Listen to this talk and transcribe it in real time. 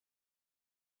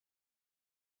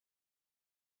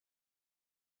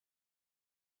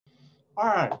All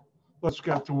right, let's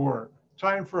get to work.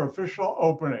 Time for official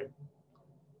opening.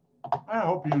 I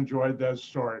hope you enjoyed that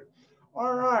story.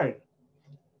 All right.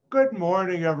 Good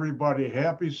morning, everybody.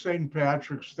 Happy St.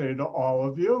 Patrick's Day to all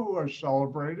of you who are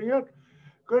celebrating it.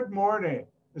 Good morning.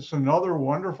 It's another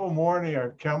wonderful morning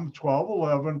at Chem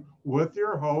 1211 with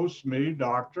your host, me,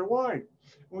 Dr. White.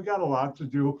 We got a lot to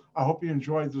do. I hope you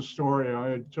enjoyed the story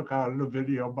I took out of the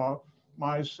video about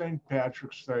my St.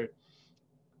 Patrick's Day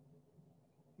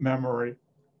memory.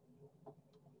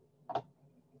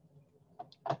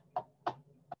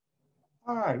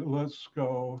 All right, let's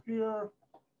go here.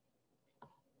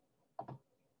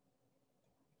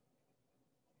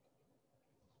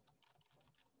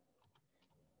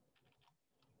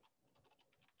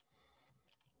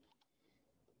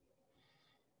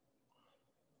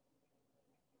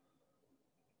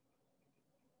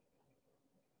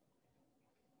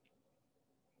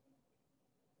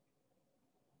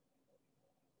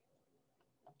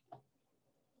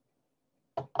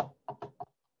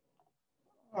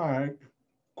 All right,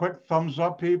 quick thumbs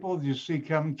up, people. Do you see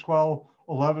Chem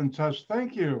 1211 test?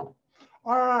 Thank you.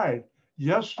 All right,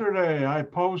 yesterday I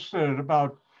posted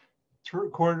about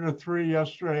quarter to three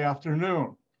yesterday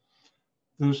afternoon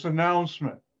this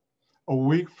announcement. A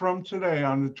week from today,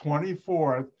 on the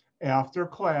 24th, after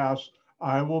class,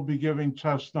 I will be giving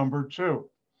test number 2.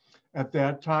 At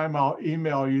that time, I'll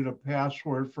email you the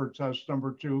password for test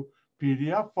number 2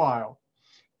 PDF file.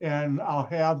 And I'll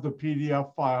have the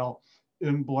PDF file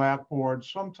in Blackboard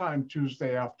sometime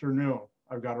Tuesday afternoon.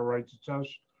 I've got to write the test.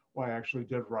 Well, I actually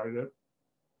did write it.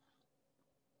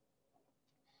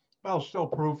 I'll still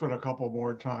proof it a couple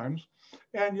more times.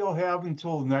 And you'll have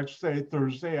until the next day,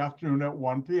 Thursday afternoon at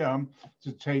 1 p.m.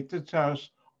 to take the test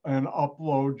and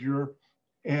upload your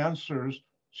answers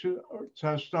to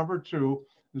test number 2.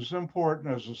 This is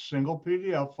important as a single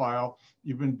PDF file.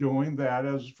 You've been doing that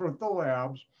as for the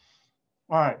labs.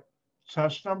 All right,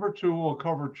 test number 2 will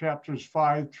cover chapters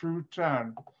 5 through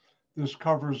 10. This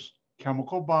covers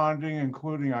chemical bonding,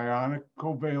 including ionic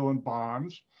covalent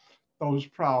bonds, those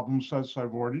problem sets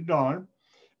I've already done.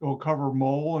 It will cover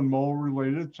mole and mole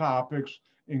related topics,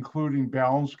 including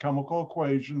balanced chemical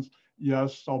equations.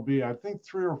 Yes, there'll be, I think,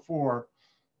 3 or 4,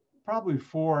 probably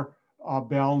 4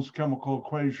 balanced chemical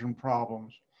equation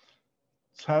problems.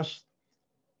 Test,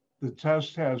 the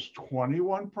test has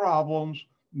 21 problems,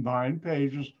 9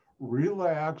 pages.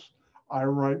 Relax. I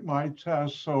write my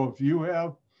test. So if you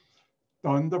have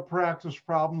done the practice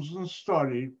problems and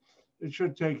studied, it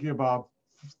should take you about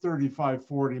 35,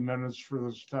 40 minutes for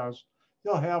this test.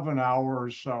 You'll have an hour or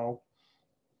so.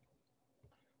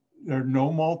 There are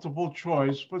no multiple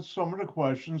choice, but some of the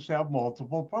questions have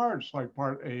multiple parts, like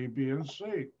part A, B, and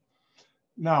C.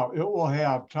 Now, it will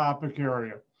have topic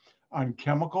area. On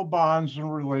chemical bonds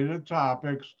and related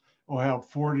topics, it will have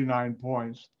 49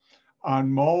 points.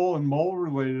 On mole and mole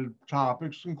related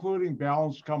topics, including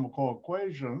balanced chemical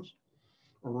equations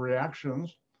or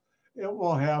reactions, it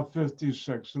will have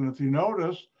 56. And if you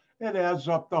notice, it adds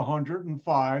up to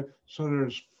 105. So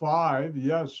there's 5,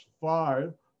 yes,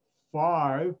 5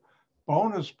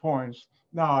 bonus points.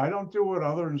 Now, I don't do what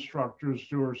other instructors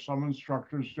do or some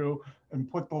instructors do and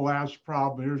put the last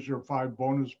problem, here's your 5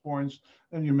 bonus points,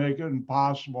 and you make it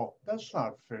impossible. That's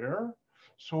not fair.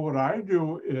 So what I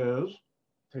do is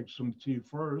take some tea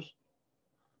first.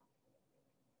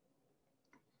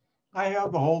 I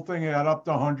have the whole thing add up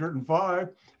to 105,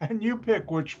 and you pick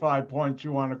which 5 points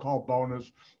you want to call bonus.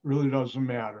 Really doesn't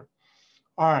matter.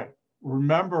 All right,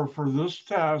 remember for this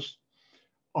test,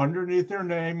 underneath your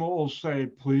name, it will say,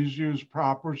 please use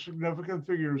proper significant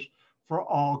figures for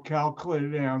all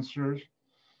calculated answers.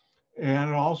 And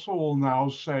it also will now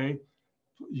say,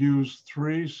 use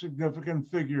 3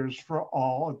 significant figures for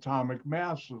all atomic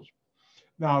masses.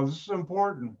 Now, this is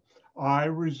important. I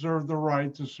reserve the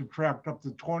right to subtract up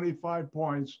to 25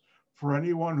 points for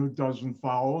anyone who doesn't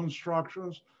follow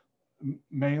instructions,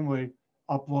 mainly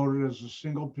upload it as a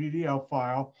single PDF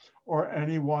file, or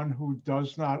anyone who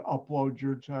does not upload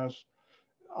your test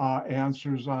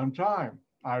answers on time.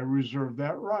 I reserve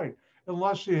that right,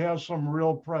 unless you have some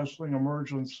real pressing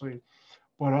emergency.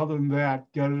 But other than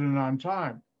that, get it in on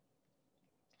time.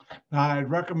 Now, I'd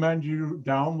recommend you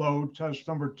download test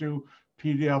number 2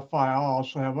 PDF file. I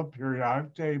also have a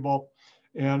periodic table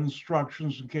and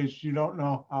instructions in case you don't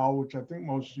know how, which I think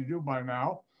most of you do by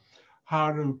now,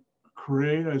 how to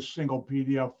create a single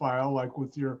PDF file like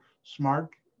with your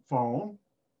smartphone.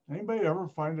 Anybody ever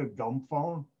find a dumb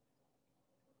phone?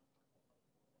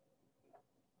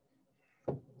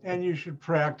 And you should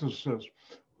practice this.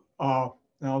 And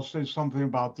I'll say something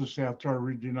about this after I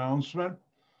read the announcement.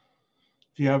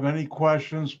 If you have any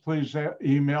questions, please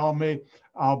email me.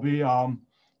 I'll be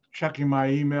checking my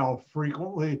email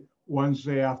frequently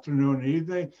Wednesday afternoon and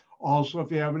evening. Also,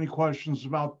 if you have any questions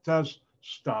about tests,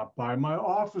 stop by my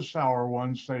office hour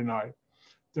Wednesday night.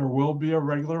 There will be a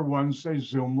regular Wednesday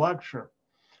Zoom lecture.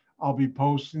 I'll be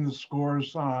posting the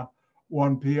scores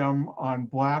 1 p.m. on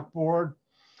Blackboard.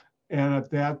 And at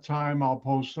that time, I'll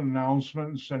post an announcement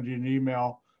and send you an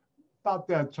email. About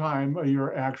that time,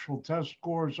 your actual test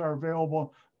scores are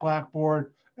available,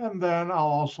 Blackboard. And then I'll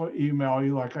also email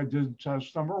you, like I did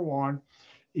test number 1,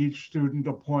 each student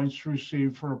the points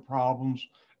received for the problems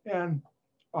and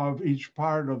of each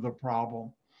part of the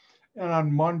problem. And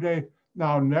on Monday,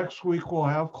 now next week we'll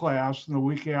have class, and the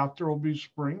week after will be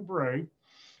spring break.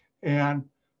 And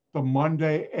the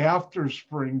Monday after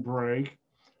spring break,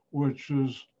 which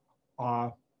is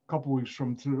a couple weeks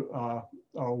from 2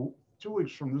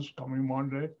 weeks from this coming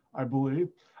Monday, I believe,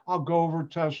 I'll go over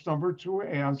test number 2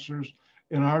 answers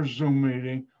in our Zoom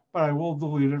meeting, but I will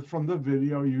delete it from the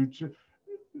video, YouTube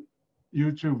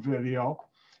video.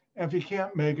 If you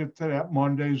can't make it to that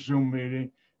Monday Zoom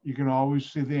meeting, you can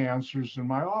always see the answers in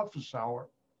my office hour.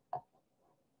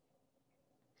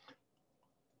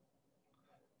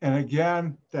 And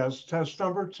again, that's test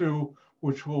number 2,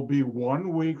 which will be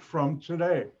 1 week from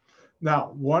today.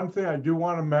 Now, one thing I do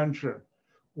want to mention,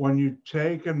 when you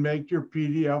take and make your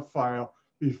PDF file,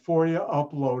 before you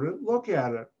upload it, look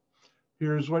at it.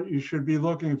 Here's what you should be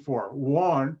looking for.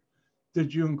 1,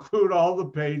 did you include all the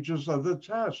pages of the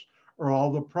test or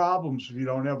all the problems if you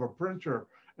don't have a printer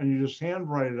and you just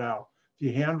handwrite it out? If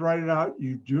you handwrite it out,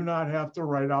 you do not have to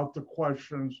write out the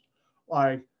questions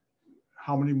like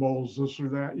how many moles, this or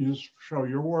that. You just show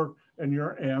your work and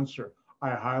your answer.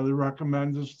 I highly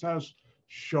recommend this test.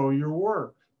 Show your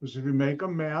work, because if you make a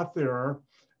math error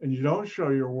and you don't show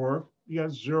your work, you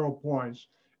get 0 points.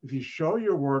 If you show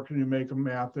your work and you make a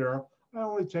math error, I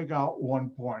only take out 1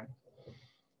 point.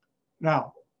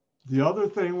 Now, the other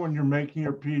thing when you're making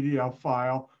your PDF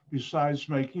file, besides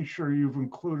making sure you've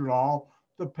included all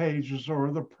the pages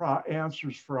or the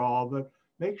answers for all of it,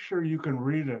 make sure you can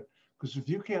read it. Because if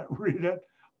you can't read it,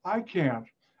 I can't.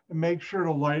 And make sure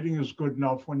the lighting is good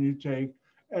enough when you take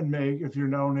and make, if you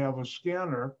don't have a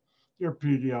scanner, your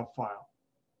PDF file.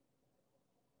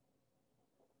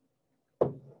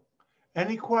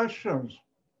 Any questions?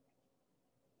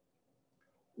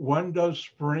 When does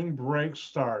spring break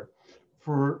start?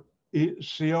 For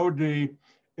COD,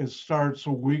 it starts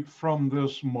a week from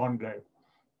this Monday.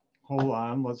 Hold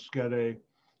on, let's get a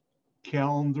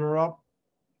calendar up.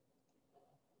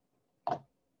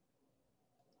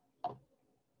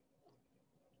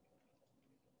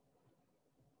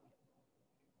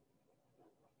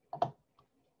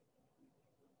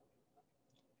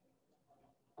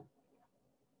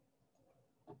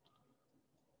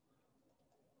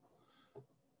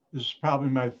 This is probably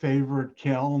my favorite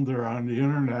calendar on the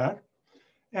internet.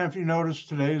 And if you notice,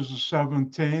 today is the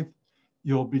 17th.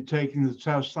 You'll be taking the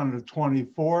test on the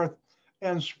 24th,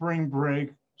 and spring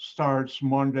break starts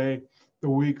Monday, the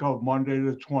week of Monday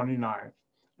the 29th.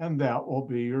 And that will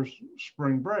be your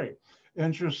spring break.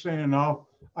 Interesting enough,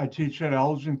 I teach at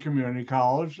Elgin Community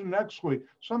College, and next week,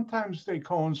 sometimes they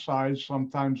coincide,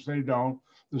 sometimes they don't.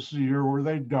 This is a year where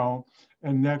they don't.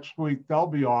 And next week, they'll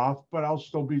be off, but I'll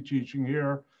still be teaching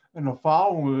here. And the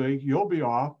following week, you'll be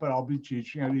off, but I'll be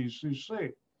teaching at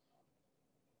ECC.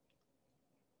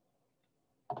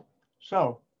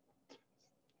 So,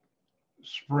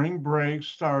 spring break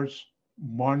starts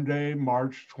Monday,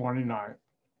 March 29th.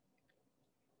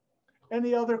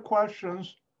 Any other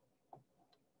questions?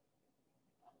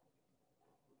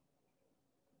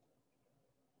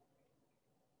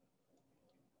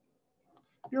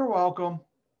 You're welcome.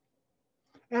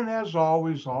 And as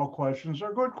always, all questions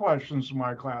are good questions in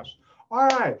my class. All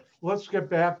right, let's get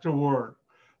back to work.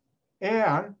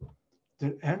 And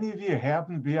did any of you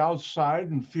happen to be outside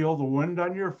and feel the wind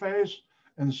on your face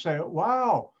and say,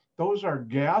 wow, those are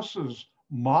gases,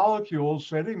 molecules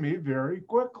hitting me very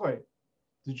quickly?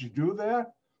 Did you do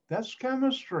that? That's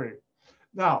chemistry.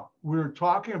 Now, we're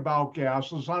talking about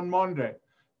gases on Monday.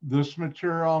 This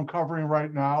material I'm covering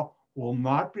right now will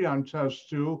not be on test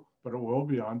 2, but it will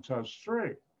be on test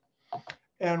 3.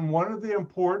 And one of the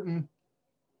important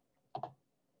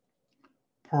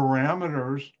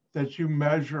parameters that you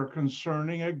measure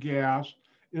concerning a gas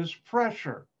is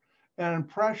pressure. And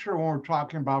pressure, when we're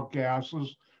talking about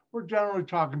gases, we're generally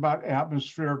talking about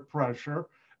atmospheric pressure,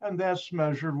 and that's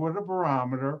measured with a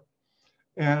barometer.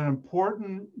 And an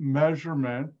important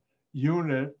measurement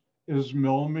unit is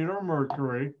millimeter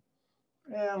mercury.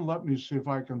 And let me see if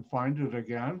I can find it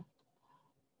again.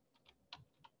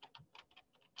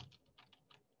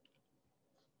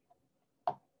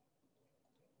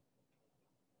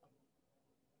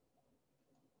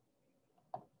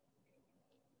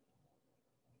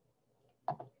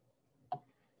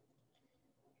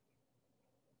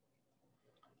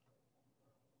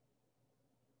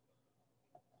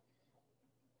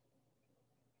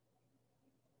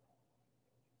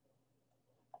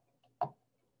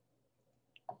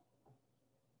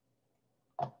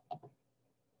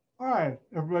 All right,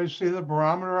 everybody see the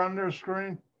barometer on their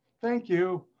screen? Thank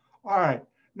you. All right,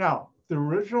 now the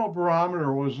original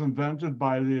barometer was invented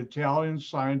by the Italian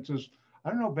scientist.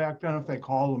 I don't know back then if they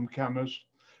called them chemists,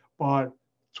 but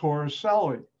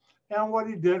Torricelli. And what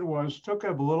he did was took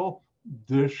a little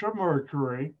dish of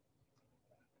mercury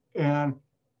and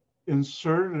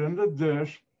inserted it in the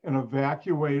dish an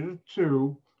evacuated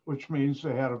tube, which means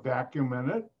they had a vacuum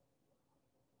in it.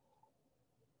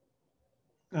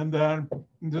 And then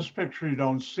in this picture, you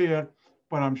don't see it,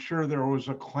 but I'm sure there was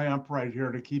a clamp right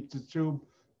here to keep the tube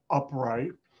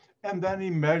upright. And then he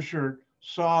measured,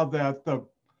 saw that the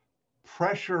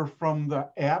pressure from the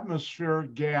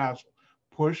atmospheric gas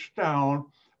pushed down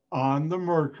on the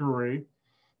mercury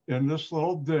in this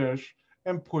little dish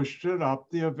and pushed it up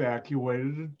the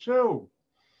evacuated tube.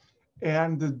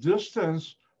 And the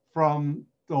distance from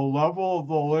the level of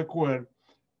the liquid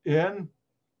in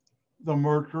the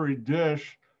mercury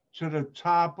dish to the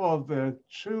top of the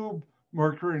tube,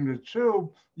 mercury in the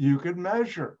tube, you could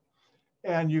measure.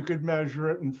 And you could measure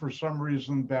it, and for some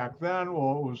reason back then,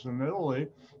 well, it was in Italy,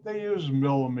 they used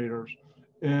millimeters.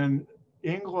 In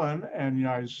England and the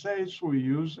United States, we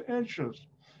use inches.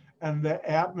 And the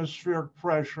atmospheric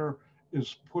pressure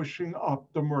is pushing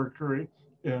up the mercury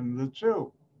in the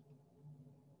tube.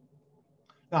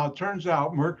 Now, it turns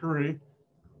out mercury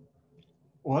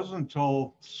wasn't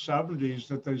until 70s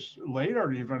that they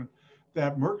later even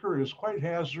that mercury is quite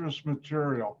hazardous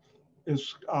material.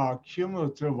 It's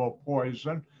cumulative of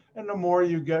poison, and the more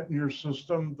you get in your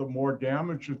system, the more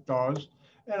damage it does,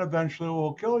 and eventually it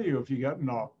will kill you if you get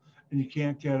enough, and you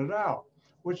can't get it out,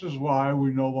 which is why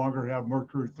we no longer have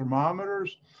mercury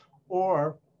thermometers,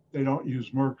 or they don't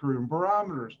use mercury in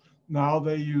barometers. Now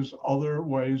they use other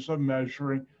ways of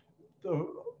measuring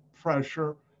the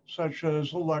pressure, such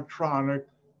as electronic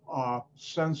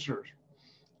sensors.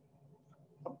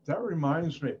 That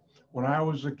reminds me, when I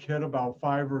was a kid, about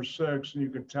 5 or 6, and you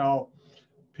could tell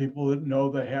people didn't know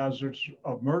the hazards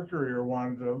of mercury or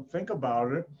wanted to think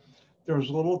about it, there was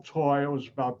a little toy. It was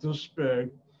about this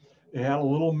big. It had a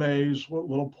little maze with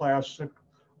little plastic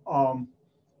um,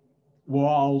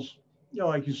 walls,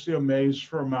 like you see a maze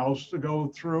for a mouse to go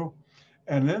through.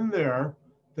 And in there,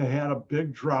 they had a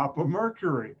big drop of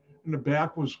mercury. And the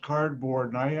back was cardboard,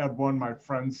 and I had one. My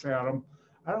friends had them.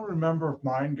 I don't remember if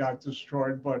mine got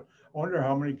destroyed, but I wonder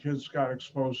how many kids got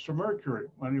exposed to mercury.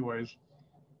 Anyways.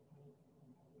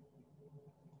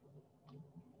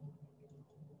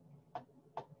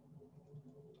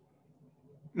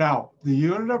 Now, the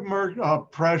unit of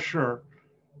pressure,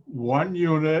 1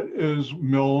 unit is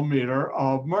millimeter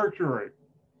of mercury.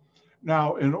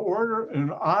 Now, in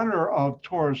honor of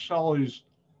Torricelli's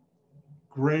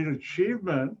great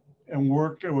achievement in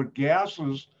working with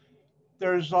gases,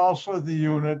 there's also the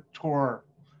unit torr,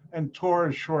 and torr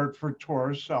is short for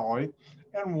Torricelli,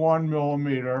 and 1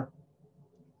 millimeter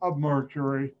of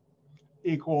mercury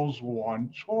equals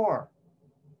 1 torr.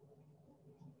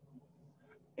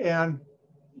 And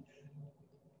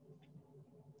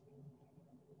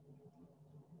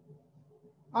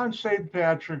on St.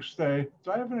 Patrick's Day,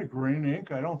 do I have any green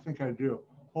ink? I don't think I do.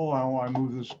 Hold on while I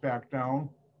move this back down.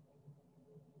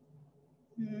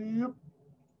 Yep.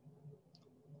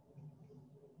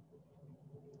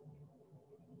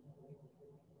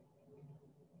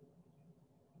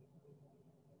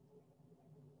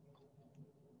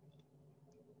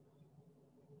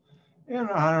 In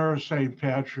honor of St.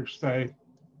 Patrick's Day,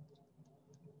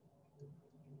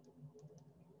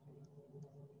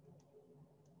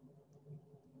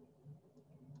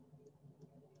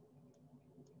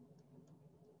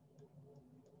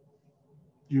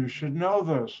 you should know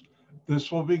this. This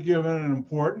will be given an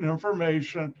important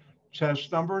information,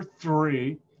 test number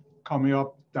 3, coming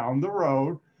up down the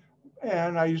road.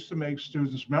 And I used to make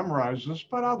students memorize this,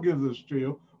 but I'll give this to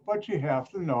you. But you have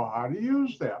to know how to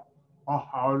use that. Well,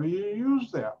 how do you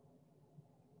use that?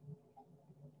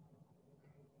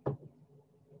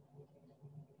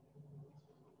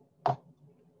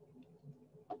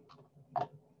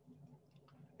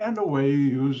 And the way you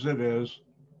use it is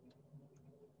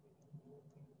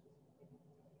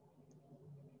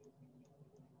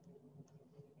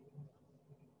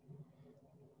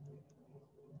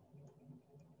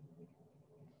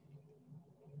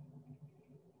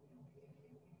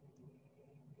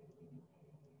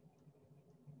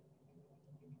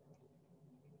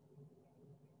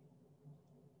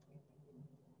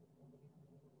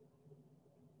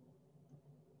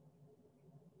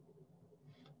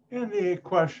and the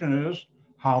question is,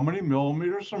 how many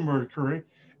millimeters of mercury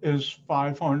is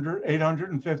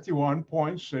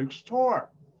 851.6 torr?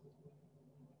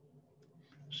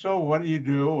 So what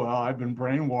do? Well, I've been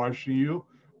brainwashing you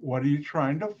What are you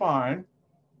trying to find?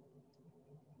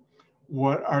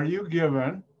 What are you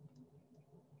given?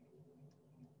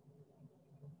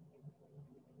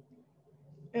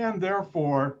 And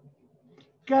therefore,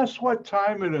 guess what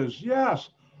time it is? Yes,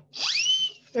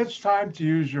 it's time to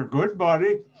use your good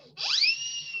buddy,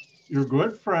 your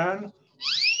good friend,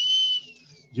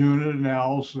 unit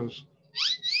analysis.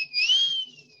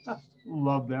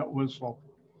 Love that whistle.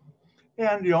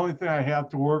 And the only thing I have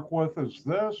to work with is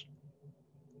this.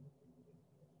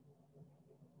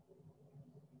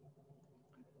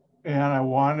 And I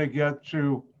want to get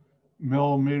to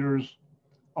millimeters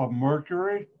of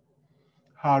mercury.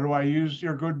 How do I use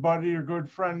your good buddy, your good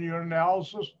friend unit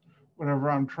analysis?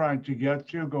 Whatever I'm trying to get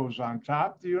to goes on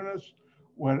top of the units.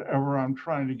 Whatever I'm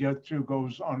trying to get to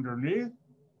goes underneath.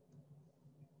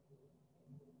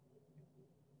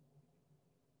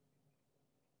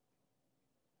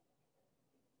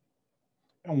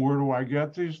 And where do I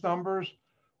get these numbers?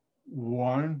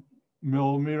 1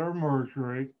 millimeter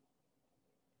mercury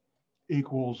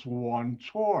equals 1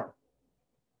 torr.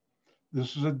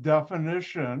 This is a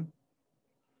definition.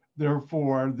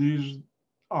 Therefore, these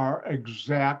are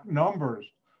exact numbers.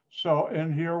 So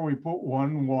in here we put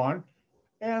 1, 1.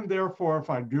 And therefore, if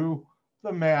I do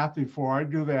the math before I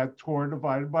do that, torr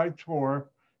divided by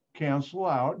torr, cancel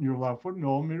out, and you're left with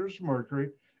millimeters of mercury.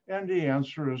 And the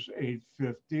answer is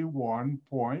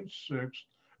 851.6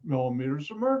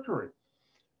 millimeters of mercury.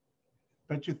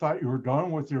 Bet you thought you were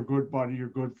done with your good buddy, your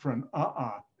good friend.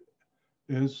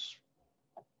 Is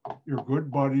your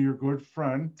good buddy, your good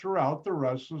friend throughout the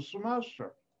rest of the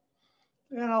semester.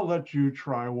 And I'll let you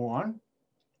try one.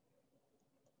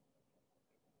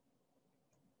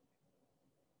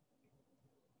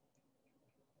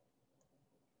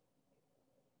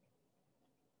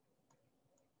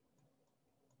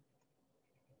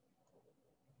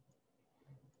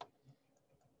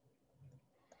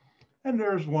 And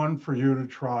there's one for you to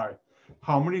try.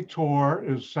 How many torr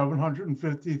is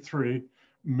 753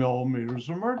 millimeters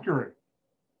of mercury?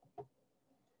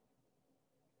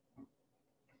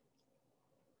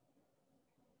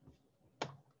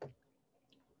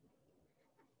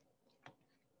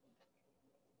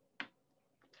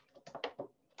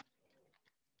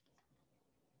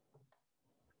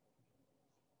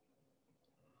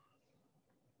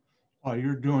 While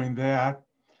you're doing that,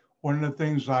 one of the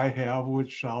things I have,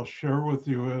 which I'll share with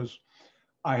you, is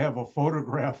I have a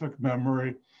photographic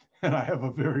memory, and I have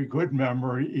a very good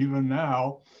memory even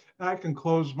now. And I can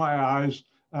close my eyes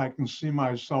and I can see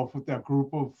myself with that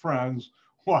group of friends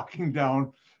walking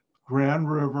down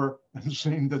Grand River and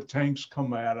seeing the tanks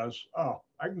come at us. Oh,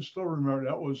 I can still remember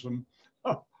that was an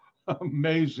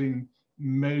amazing,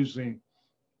 amazing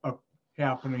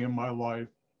happening in my life.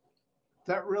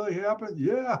 That really happened?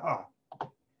 Yeah.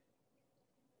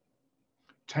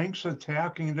 Tanks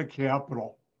attacking the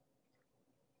Capitol.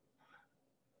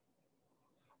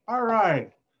 All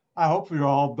right. I hope you're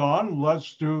all done.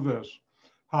 Let's do this.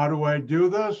 How do I do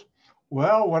this?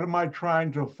 Well, what am I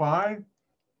trying to find?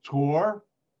 Torr.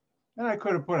 And I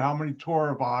could have put how many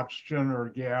torr of oxygen or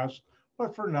gas,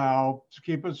 but for now, to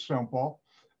keep it simple,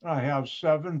 I have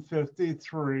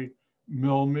 753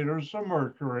 millimeters of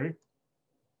mercury.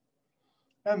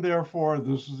 And therefore,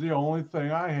 this is the only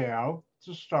thing I have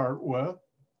to start with.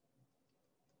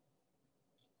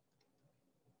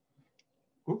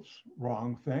 Oops,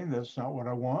 wrong thing. That's not what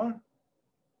I want.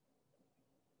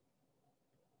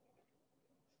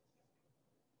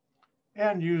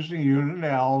 And using unit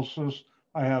analysis,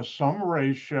 I have some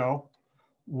ratio.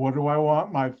 What do I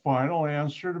want my final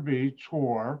answer to be?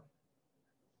 Torr.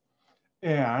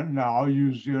 And now I'll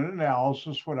use unit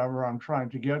analysis. Whatever I'm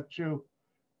trying to get to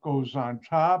goes on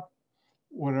top.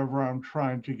 Whatever I'm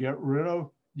trying to get rid of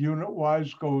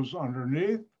unit-wise goes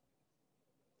underneath.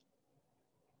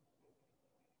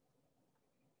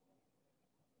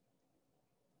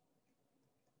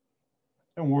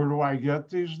 And where do I get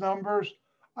these numbers?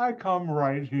 I come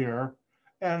right here,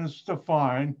 and it's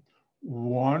defined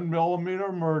 1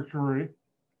 millimeter mercury,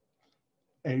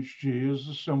 Hg is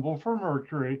the symbol for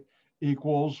mercury,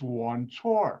 equals 1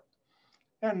 torr.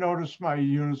 And notice my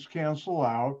units cancel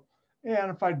out. And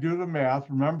if I do the math,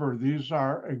 remember, these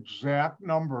are exact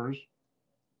numbers.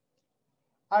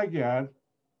 I get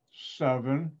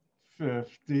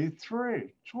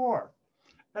 753 torr.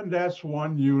 And that's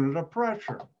 1 unit of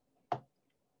pressure.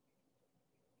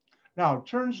 Now, it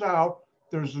turns out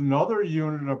there's another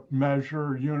unit of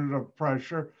measure, unit of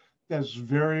pressure that's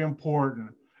very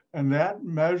important. And that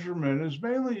measurement is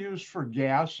mainly used for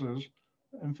gases.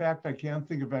 In fact, I can't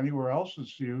think of anywhere else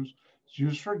it's used. It's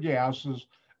used for gases,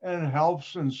 and it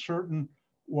helps in certain,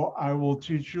 what I will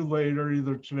teach you later,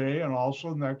 either today and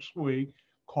also next week,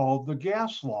 called the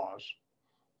gas laws.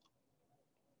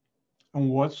 And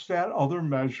what's that other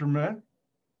measurement?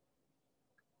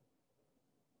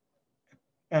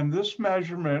 And this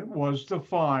measurement was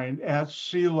defined at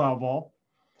sea level,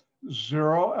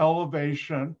 0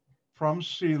 elevation from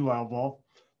sea level.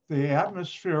 The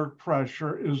atmospheric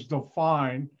pressure is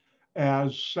defined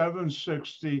as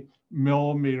 760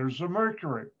 millimeters of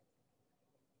mercury.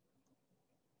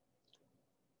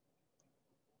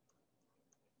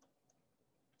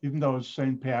 Even though it's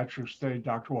St. Patrick's Day,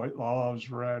 Dr. Whitelaw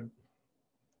loves red.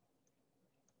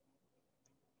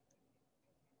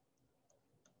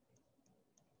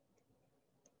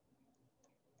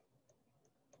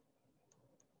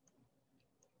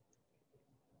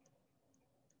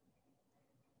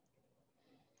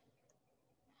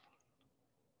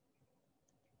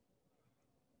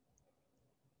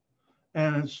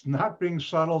 And it's not being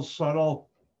subtle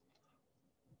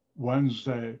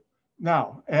Wednesday.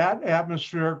 Now, at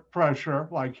atmospheric pressure,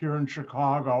 like here in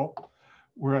Chicago,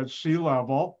 we're at sea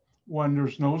level. When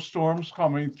there's no storms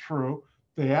coming through,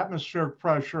 the atmospheric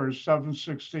pressure is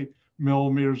 760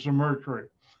 millimeters of mercury.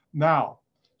 Now,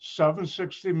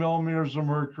 760 millimeters of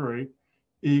mercury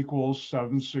equals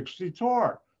 760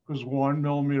 torr, because 1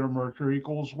 millimeter of mercury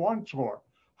equals 1 torr.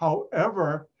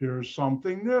 However, here's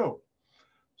something new.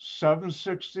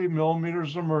 760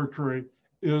 millimeters of mercury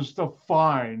is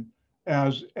defined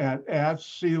as at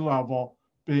sea level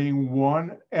being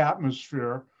 1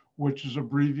 atmosphere, which is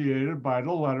abbreviated by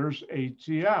the letters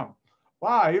ATM.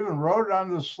 Wow, I even wrote it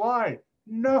on the slide.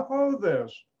 Know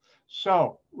this.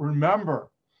 So remember,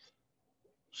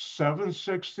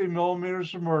 760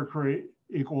 millimeters of mercury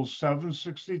equals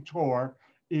 760 torr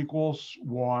equals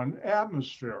 1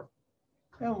 atmosphere.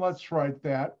 And let's write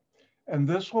that. And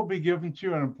this will be given to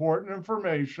you an important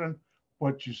information,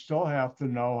 but you still have to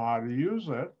know how to use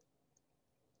it.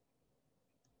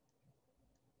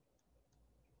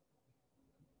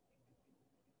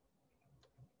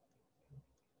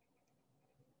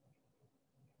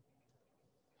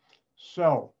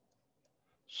 So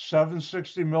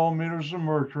 760 millimeters of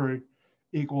mercury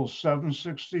equals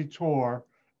 760 torr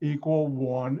equal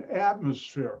 1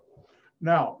 atmosphere.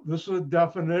 Now, this is a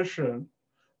definition.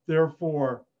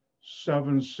 Therefore,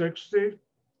 760,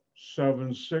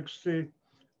 760,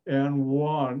 and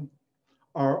 1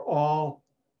 are all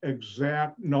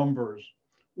exact numbers,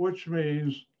 which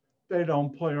means they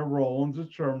don't play a role in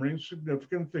determining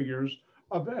significant figures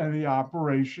of any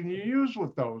operation you use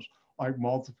with those, like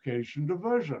multiplication,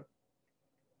 division.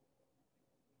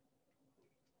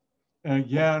 And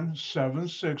again,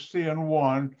 760 and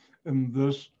 1 in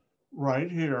this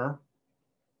right here,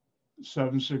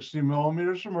 760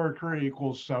 millimeters of mercury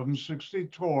equals 760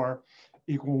 torr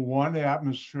equal 1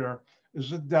 atmosphere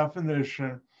is a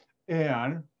definition.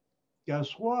 And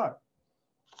guess what?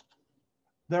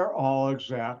 They're all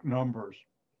exact numbers.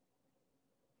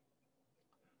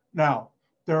 Now,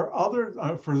 there are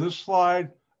other, for this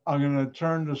slide, I'm going to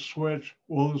turn the switch.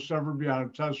 Will this ever be on a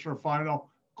test or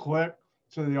final? Click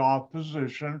to the off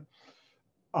position.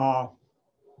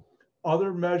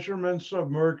 Other measurements of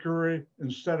mercury,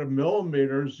 instead of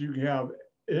millimeters, you have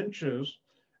inches,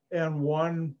 and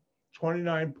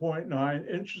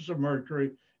 29.9 inches of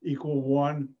mercury equal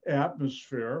 1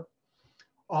 atmosphere.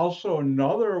 Also,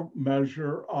 another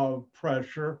measure of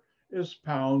pressure is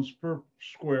pounds per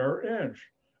square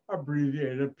inch,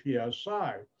 abbreviated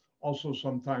PSI. Also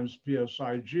sometimes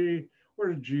PSIG,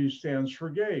 where the G stands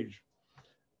for gauge.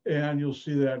 And you'll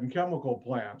see that in chemical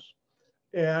plants.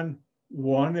 And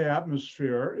 1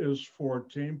 atmosphere is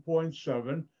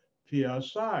 14.7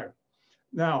 PSI.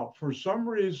 Now, for some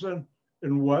reason,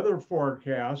 in weather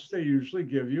forecasts, they usually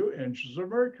give you inches of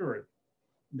mercury,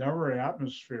 never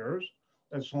atmospheres.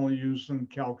 That's only used in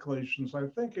calculations, I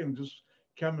think, in just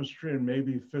chemistry and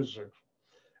maybe physics.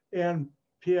 And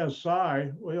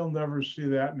PSI, well, you'll never see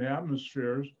that in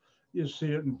atmospheres. You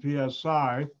see it in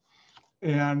PSI.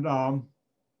 And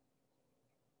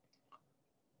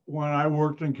when I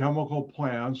worked in chemical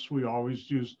plants, we always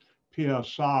used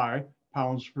PSI,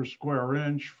 pounds per square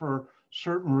inch, for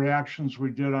certain reactions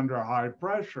we did under high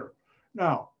pressure.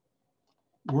 Now,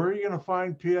 where are you going to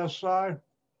find PSI?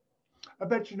 I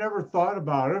bet you never thought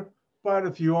about it, but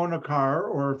if you own a car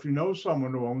or if you know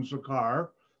someone who owns a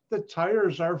car, the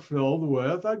tires are filled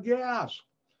with a gas.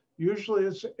 Usually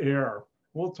it's air.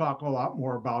 We'll talk a lot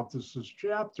more about this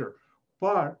chapter,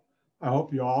 but I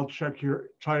hope you all check your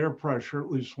tire pressure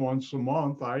at least once a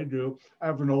month. I do. I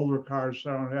have an older car, so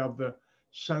I don't have the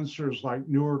sensors like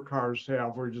newer cars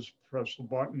have, where you just press the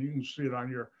button, you can see it on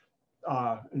your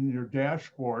in your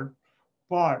dashboard.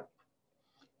 But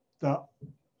the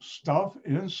stuff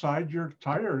inside your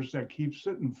tires that keeps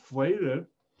it inflated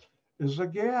is a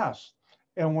gas.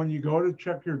 And when you go to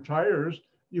check your tires,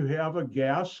 you have a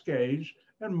gas gauge,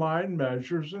 and mine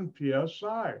measures in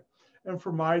PSI. And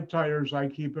for my tires, I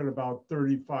keep it about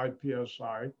 35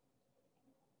 PSI.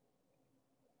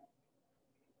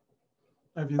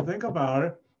 If you think about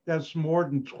it, that's more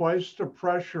than twice the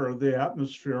pressure of the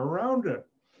atmosphere around it.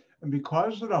 And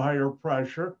because of the higher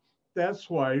pressure, that's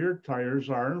why your tires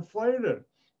are inflated.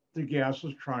 The gas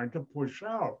is trying to push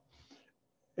out.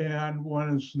 And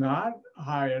when it's not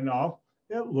high enough,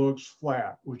 it looks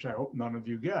flat, which I hope none of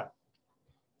you get.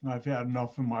 I've had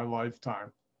enough in my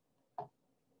lifetime.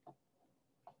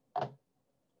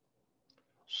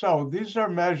 So these are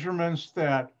measurements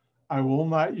that I will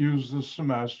not use this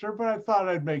semester, but I thought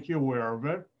I'd make you aware of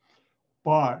it.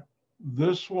 But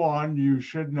this one you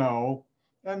should know,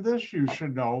 and this you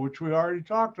should know, which we already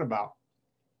talked about.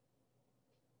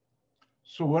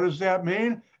 So what does that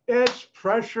mean? It's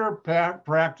pressure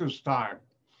practice time.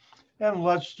 And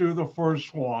let's do the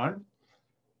first one.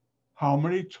 How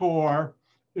many torr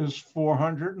is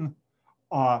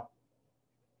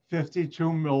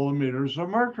 452 millimeters of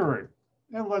mercury?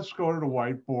 And let's go to the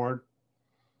whiteboard.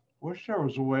 Wish there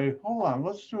was a way. Hold on,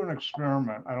 let's do an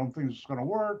experiment. I don't think it's going to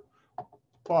work,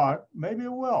 but maybe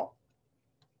it will.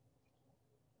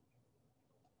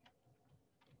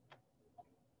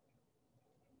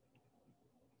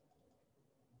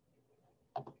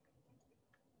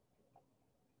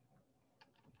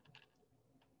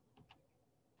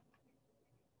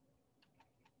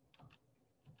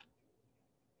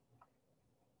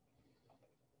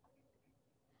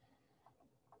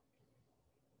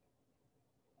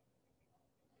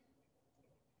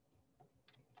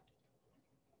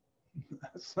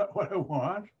 That's not what I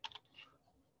want.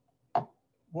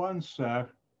 One sec.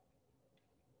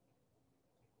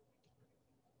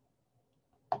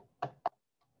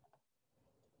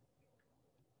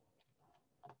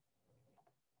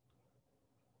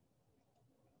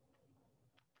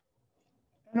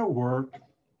 And it worked.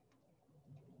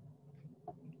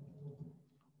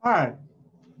 All right,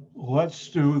 let's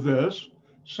do this.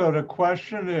 So the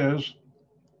question is,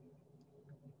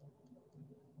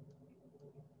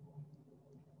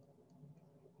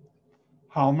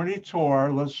 how many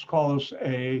torr, let's call this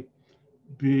A,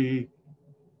 B,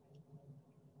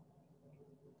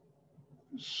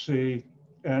 C,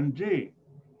 and D.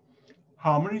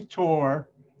 How many torr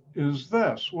is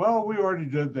this? Well, we already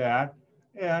did that.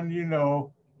 And you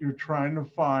know, you're trying to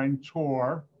find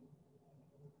torr.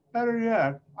 Better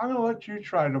yet, I'm going to let you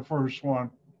try the first one.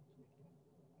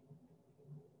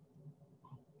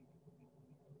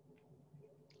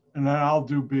 And then I'll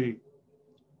do B.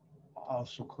 I'll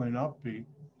also clean up B.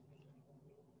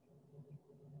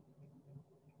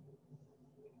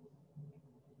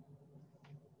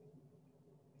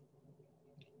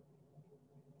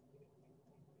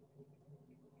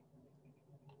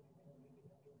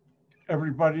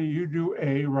 Everybody, you do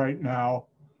A right now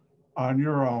on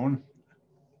your own.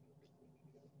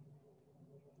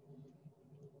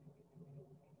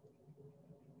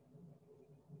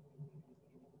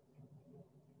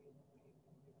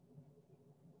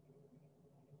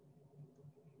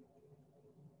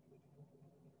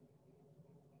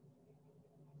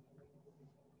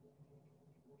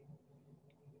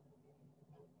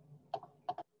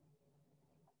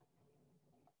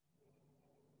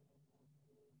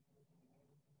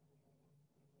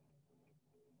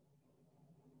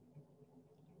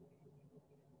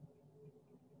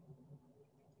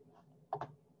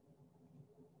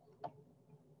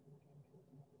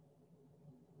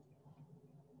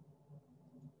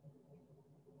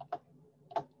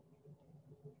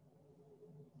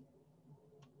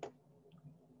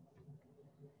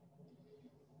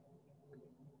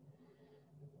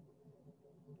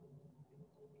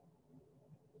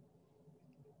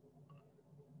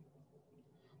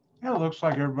 Yeah, it looks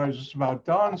like everybody's just about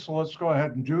done. So let's go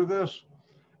ahead and do this.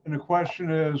 And the question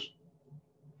is,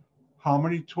 how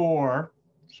many torr?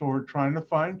 So we're trying to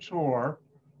find torr,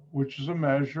 which is a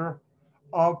measure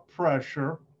of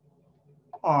pressure,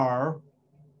 are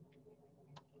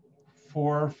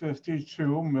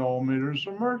 452 millimeters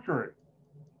of mercury.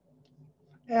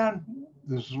 And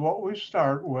this is what we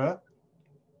start with.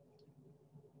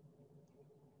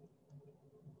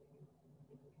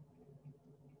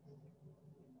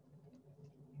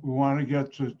 We want to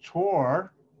get to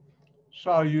torr.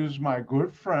 So I'll use my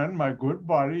good friend, my good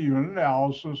buddy, unit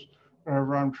analysis.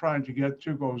 Whatever I'm trying to get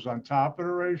to goes on top of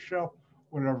the ratio.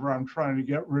 Whatever I'm trying to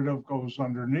get rid of goes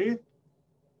underneath.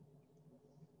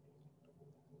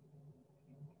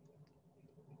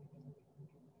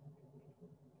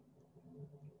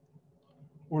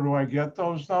 Where do I get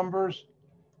those numbers?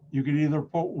 You could either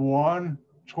put 1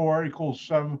 torr equals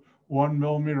 1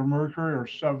 millimeter mercury, or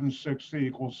 760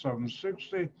 equals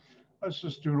 760. Let's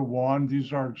just do the 1.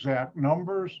 These are exact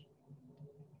numbers.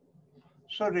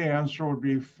 So the answer would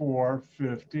be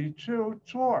 452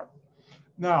 torr.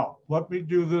 Now, let me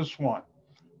do this one.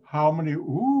 How many,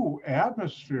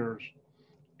 atmospheres.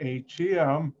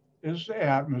 ATM is the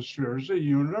atmospheres. The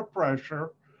unit of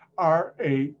pressure are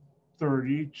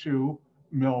 832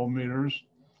 millimeters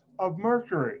of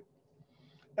mercury.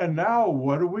 And now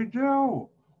what do?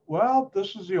 Well,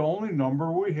 this is the only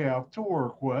number we have to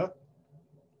work with.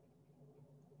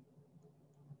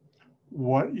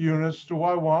 What units do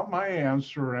I want my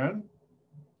answer in?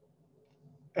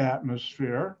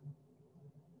 Atmosphere.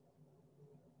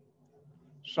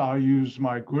 So I'll use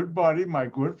my good buddy, my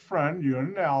good friend,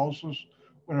 unit analysis.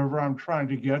 Whatever I'm trying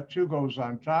to get to goes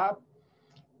on top.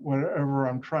 Whatever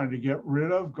I'm trying to get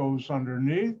rid of goes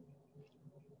underneath.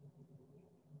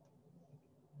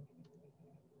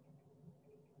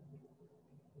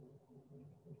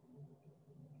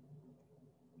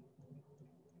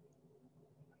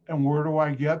 And where do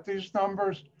I get these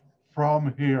numbers?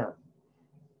 From here.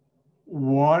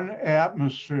 1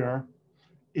 atmosphere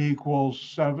equals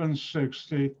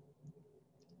 760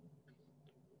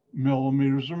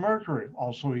 millimeters of mercury,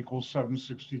 also equals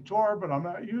 760 torr, but I'm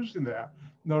not using that.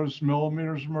 Notice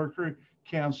millimeters of mercury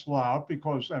cancel out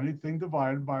because anything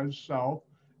divided by itself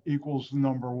equals the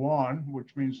number 1,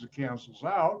 which means it cancels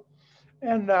out.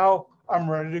 And now I'm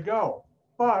ready to go.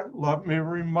 But let me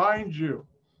remind you,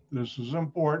 this is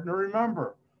important to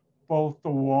remember, both the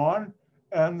 1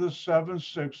 and the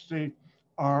 760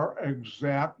 are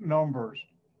exact numbers.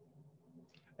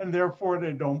 And therefore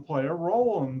they don't play a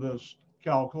role in this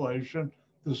calculation.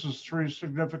 This is 3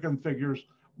 significant figures.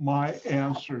 My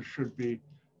answer should be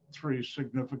 3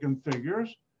 significant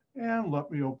figures. And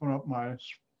let me open up my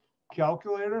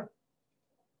calculator.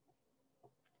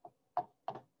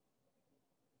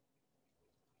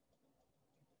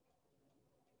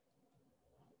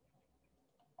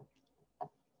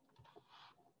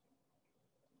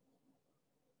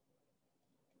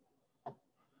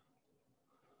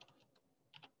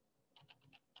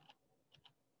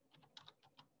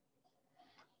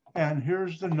 And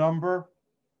here's the number.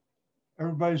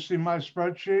 Everybody see my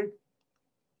spreadsheet?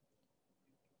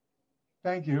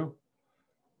 Thank you.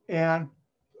 And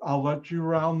I'll let you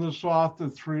round this off to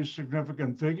 3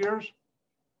 significant figures.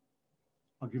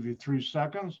 I'll give you 3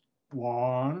 seconds.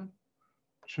 1,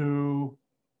 2,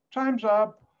 time's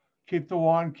up. Keep the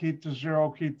 1, keep the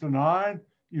 0, keep the 9.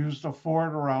 Use the 4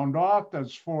 to round off.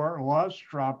 That's 4 or less.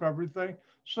 Drop everything.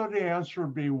 So the answer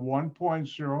would be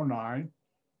 1.09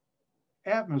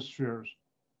 atmospheres.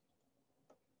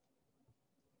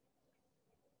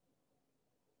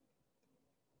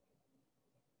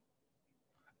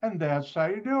 And that's how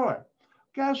you do it.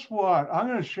 Guess what? I'm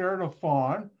going to share the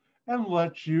fun and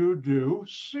let you do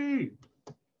C.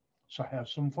 So have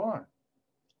some fun.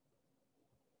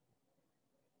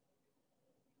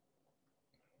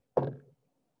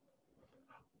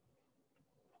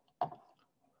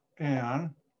 And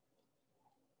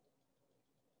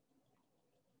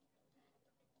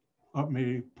let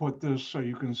me put this so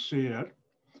you can see it.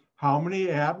 How many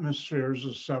atmospheres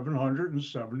is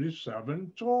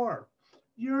 777 torr?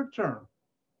 Your turn.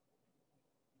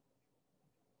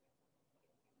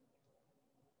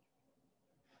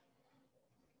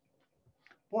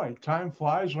 Boy, time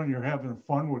flies when you're having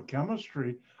fun with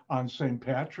chemistry on St.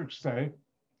 Patrick's Day.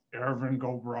 Ervin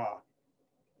go bra.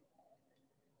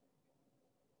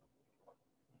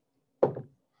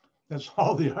 That's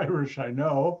all the Irish I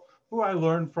know, who I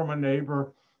learned from a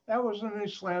neighbor. That was in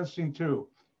East Lansing too.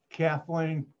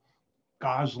 Kathleen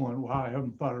Goslin. Wow, I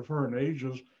haven't thought of her in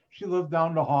ages. She lived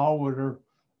down the hall with her.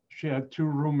 She had 2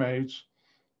 roommates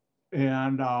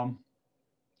and, or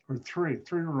three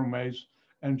roommates,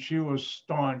 and she was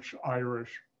staunch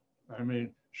Irish. I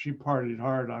mean, she partied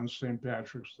hard on St.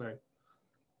 Patrick's Day.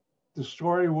 The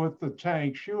story with the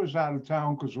tank, she was out of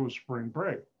town because it was spring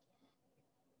break.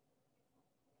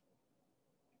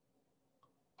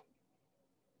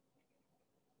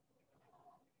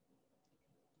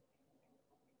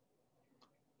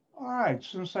 All right,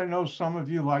 since I know some of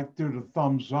you like to do the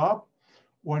thumbs up,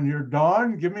 when you're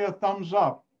done, give me a thumbs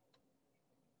up.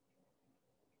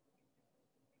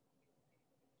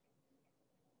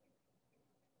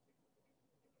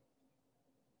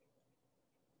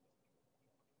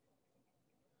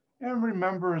 And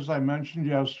remember, as I mentioned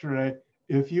yesterday,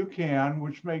 if you can,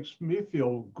 which makes me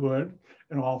feel good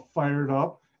and all fired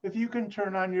up, if you can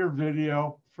turn on your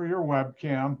video for your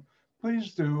webcam,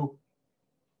 please do.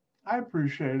 I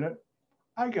appreciate it.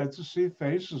 I get to see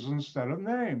faces instead of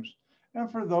names.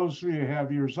 And for those of you who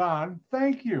have yours on,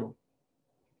 thank you.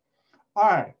 All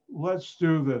right, let's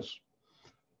do this.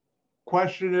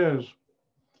 Question is,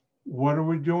 what are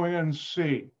we doing in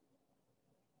C?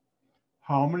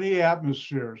 How many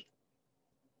atmospheres?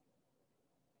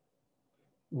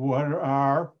 What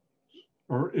are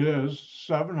or is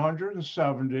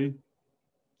 770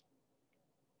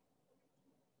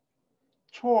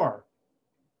 torr?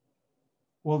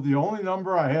 Well, the only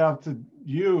number I have to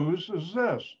use is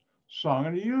this, so I'm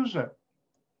going to use it.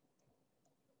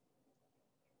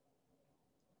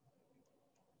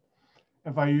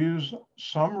 If I use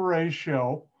some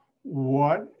ratio,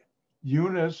 what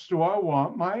units do I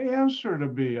want my answer to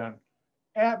be in?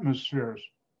 Atmospheres.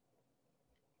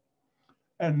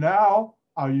 And now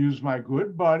I'll use my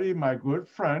good buddy, my good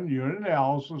friend, unit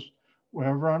analysis.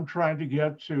 Whatever I'm trying to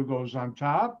get to goes on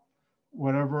top.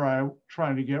 Whatever I'm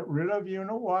trying to get rid of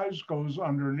unit-wise goes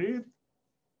underneath.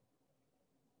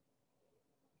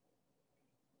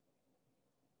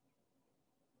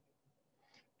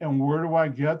 And where do I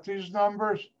get these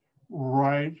numbers?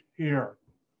 Right here.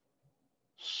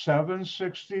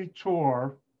 760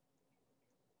 torr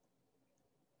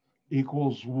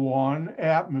equals 1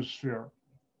 atmosphere.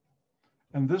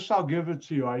 And this, I'll give it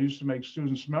to you. I used to make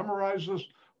students memorize this,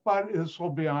 but this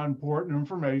will be on important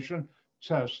information,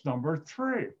 test number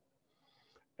 3.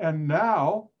 And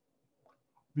now,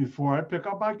 before I pick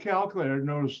up my calculator,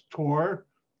 notice torr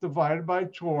divided by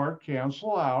torr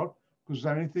cancel out, because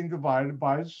anything divided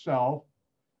by itself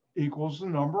equals the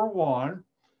number 1.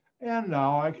 And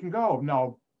now I can go.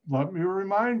 Now, let me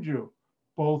remind you,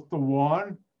 both the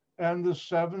 1 and the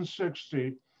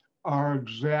 760 are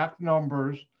exact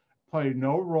numbers, play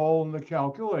no role in the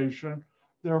calculation.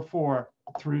 Therefore,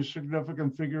 3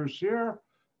 significant figures here,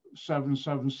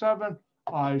 777,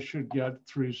 I should get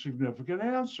 3 significant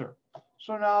answer.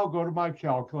 So now I'll go to my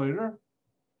calculator.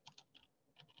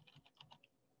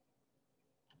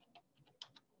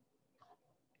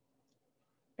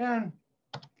 And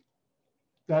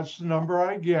that's the number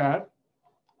I get.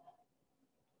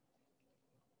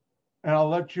 And I'll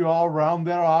let you all round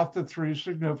that off to 3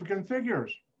 significant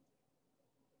figures.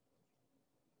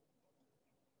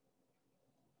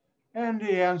 And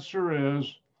the answer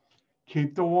is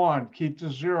keep the 1, keep the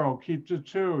 0, keep the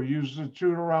 2, use the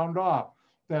 2 to round off.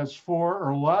 That's 4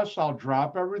 or less, I'll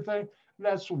drop everything.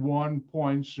 That's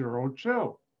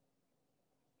 1.02.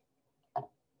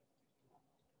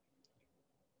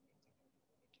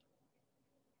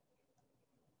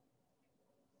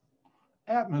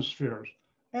 Atmospheres.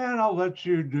 And I'll let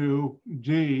you do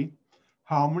D.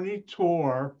 How many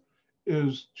torr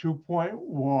is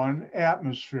 2.1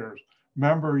 atmospheres?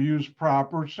 Remember, use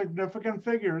proper significant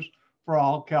figures for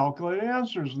all calculated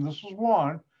answers. And this is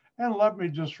 1. And let me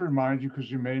just remind you,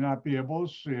 because you may not be able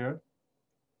to see it.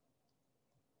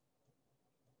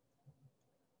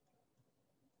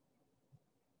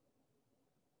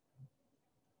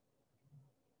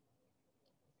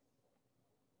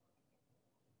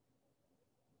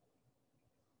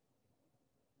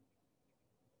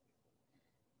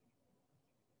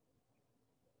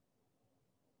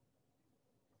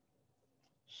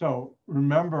 So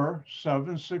remember,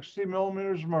 760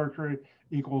 millimeters mercury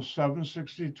equals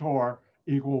 760 torr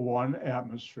equal 1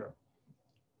 atmosphere.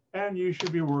 And you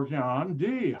should be working on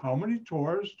D. How many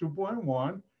torrs?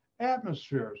 2.1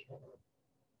 atmospheres.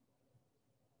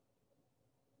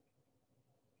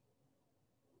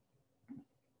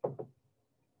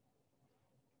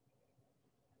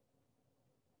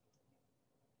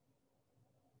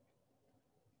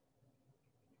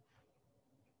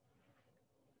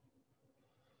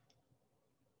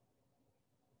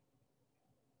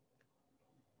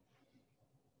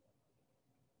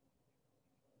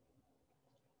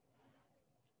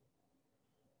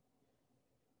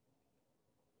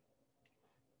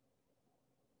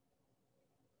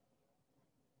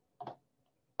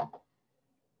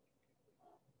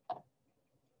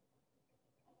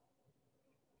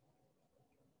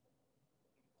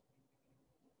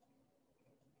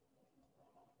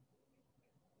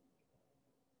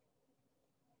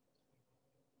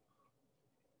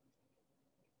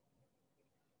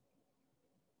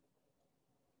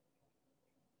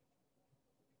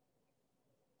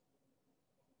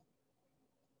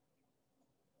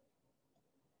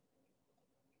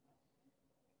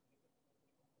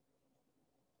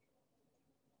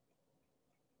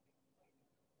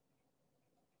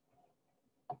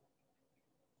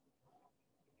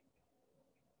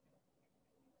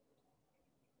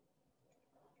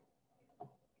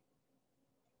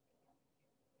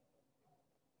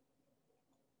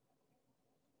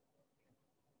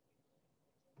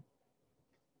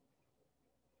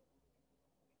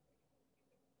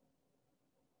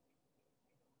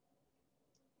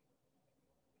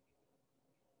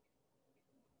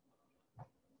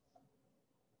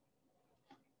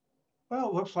 Well,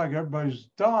 it looks like everybody's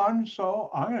done, so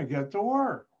I'm going to get to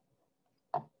work.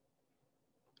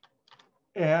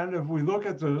 And if we look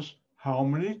at this, how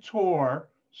many torr?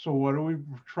 So what are we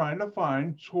trying to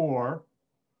find? Torr,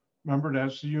 remember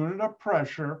that's the unit of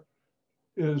pressure,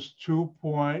 is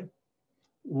 2.1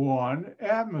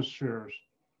 atmospheres.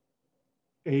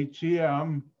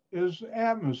 ATM is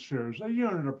atmospheres, a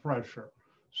unit of pressure.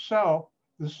 So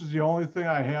this is the only thing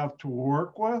I have to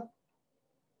work with.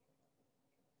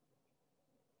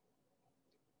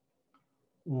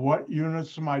 What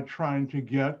units am I trying to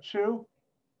get to?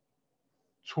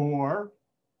 Torr.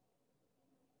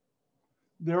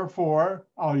 Therefore,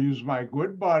 I'll use my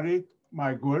good buddy,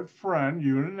 my good friend,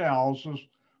 unit analysis.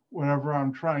 Whatever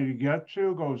I'm trying to get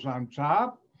to goes on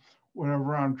top.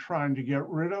 Whatever I'm trying to get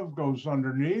rid of goes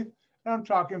underneath. And I'm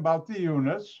talking about the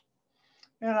units.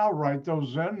 And I'll write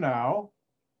those in now.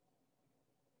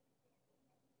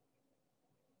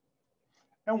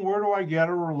 And where do I get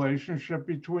a relationship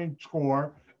between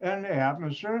torr and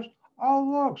atmospheres? Oh,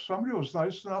 look, somebody was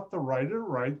nice enough to write it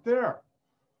right there.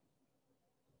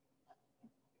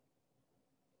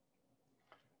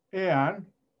 And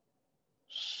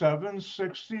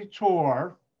 760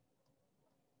 torr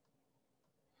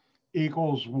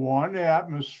equals 1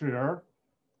 atmosphere,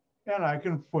 and I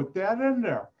can put that in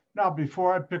there. Now,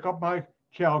 before I pick up my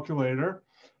calculator,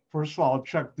 first of all, I'll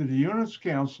check that the units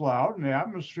cancel out, and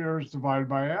atmospheres divided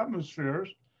by atmospheres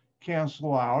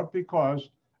cancel out because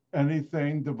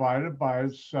anything divided by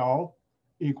itself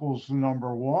equals the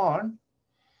number 1.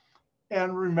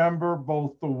 And remember,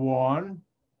 both the 1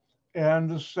 and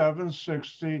the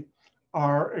 760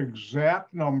 are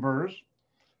exact numbers.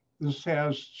 This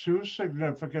has 2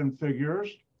 significant figures.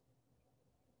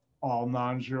 All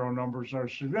non-zero numbers are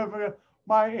significant.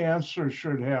 My answer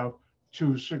should have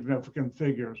 2 significant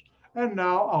figures. And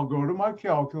now I'll go to my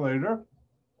calculator.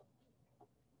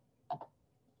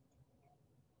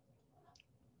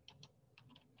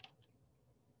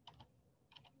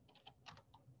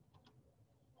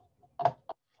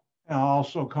 And I'll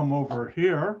also come over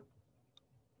here.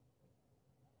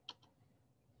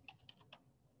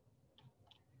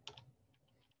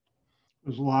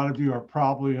 Because a lot of you are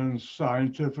probably in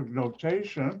scientific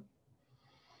notation.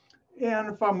 And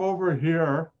if I'm over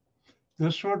here,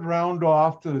 this would round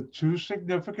off to 2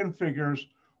 significant figures,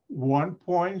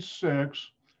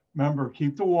 1.6. Remember,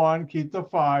 keep the 1, keep the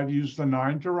 5, use the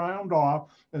 9 to round off.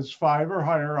 It's 5 or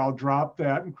higher. I'll drop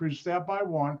that, increase that by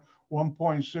 1.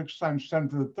 1.6 times 10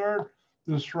 to the third.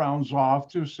 This rounds off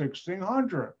to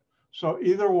 1600. So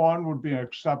either one would be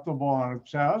acceptable on a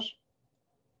test.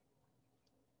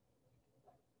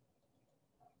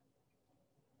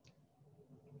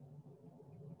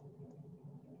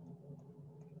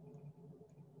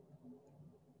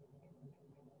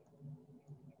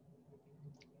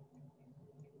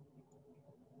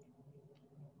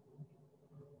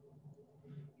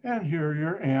 And here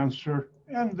your answer.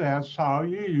 And that's how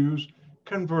you use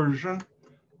conversion.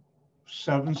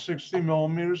 760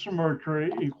 millimeters of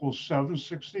mercury equals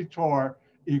 760 torr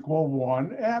equal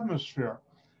 1 atmosphere.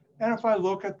 And if I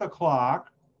look at the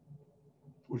clock,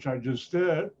 which I just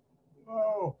did,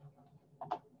 oh,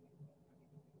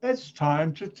 it's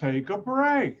time to take a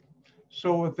break.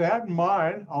 So with that in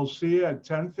mind, I'll see you at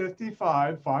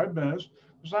 10:55, 5 minutes,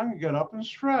 because I can get up and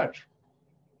stretch.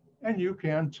 And you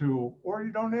can too, or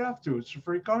you don't have to. It's a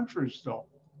free country still.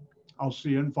 I'll see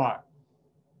you in 5.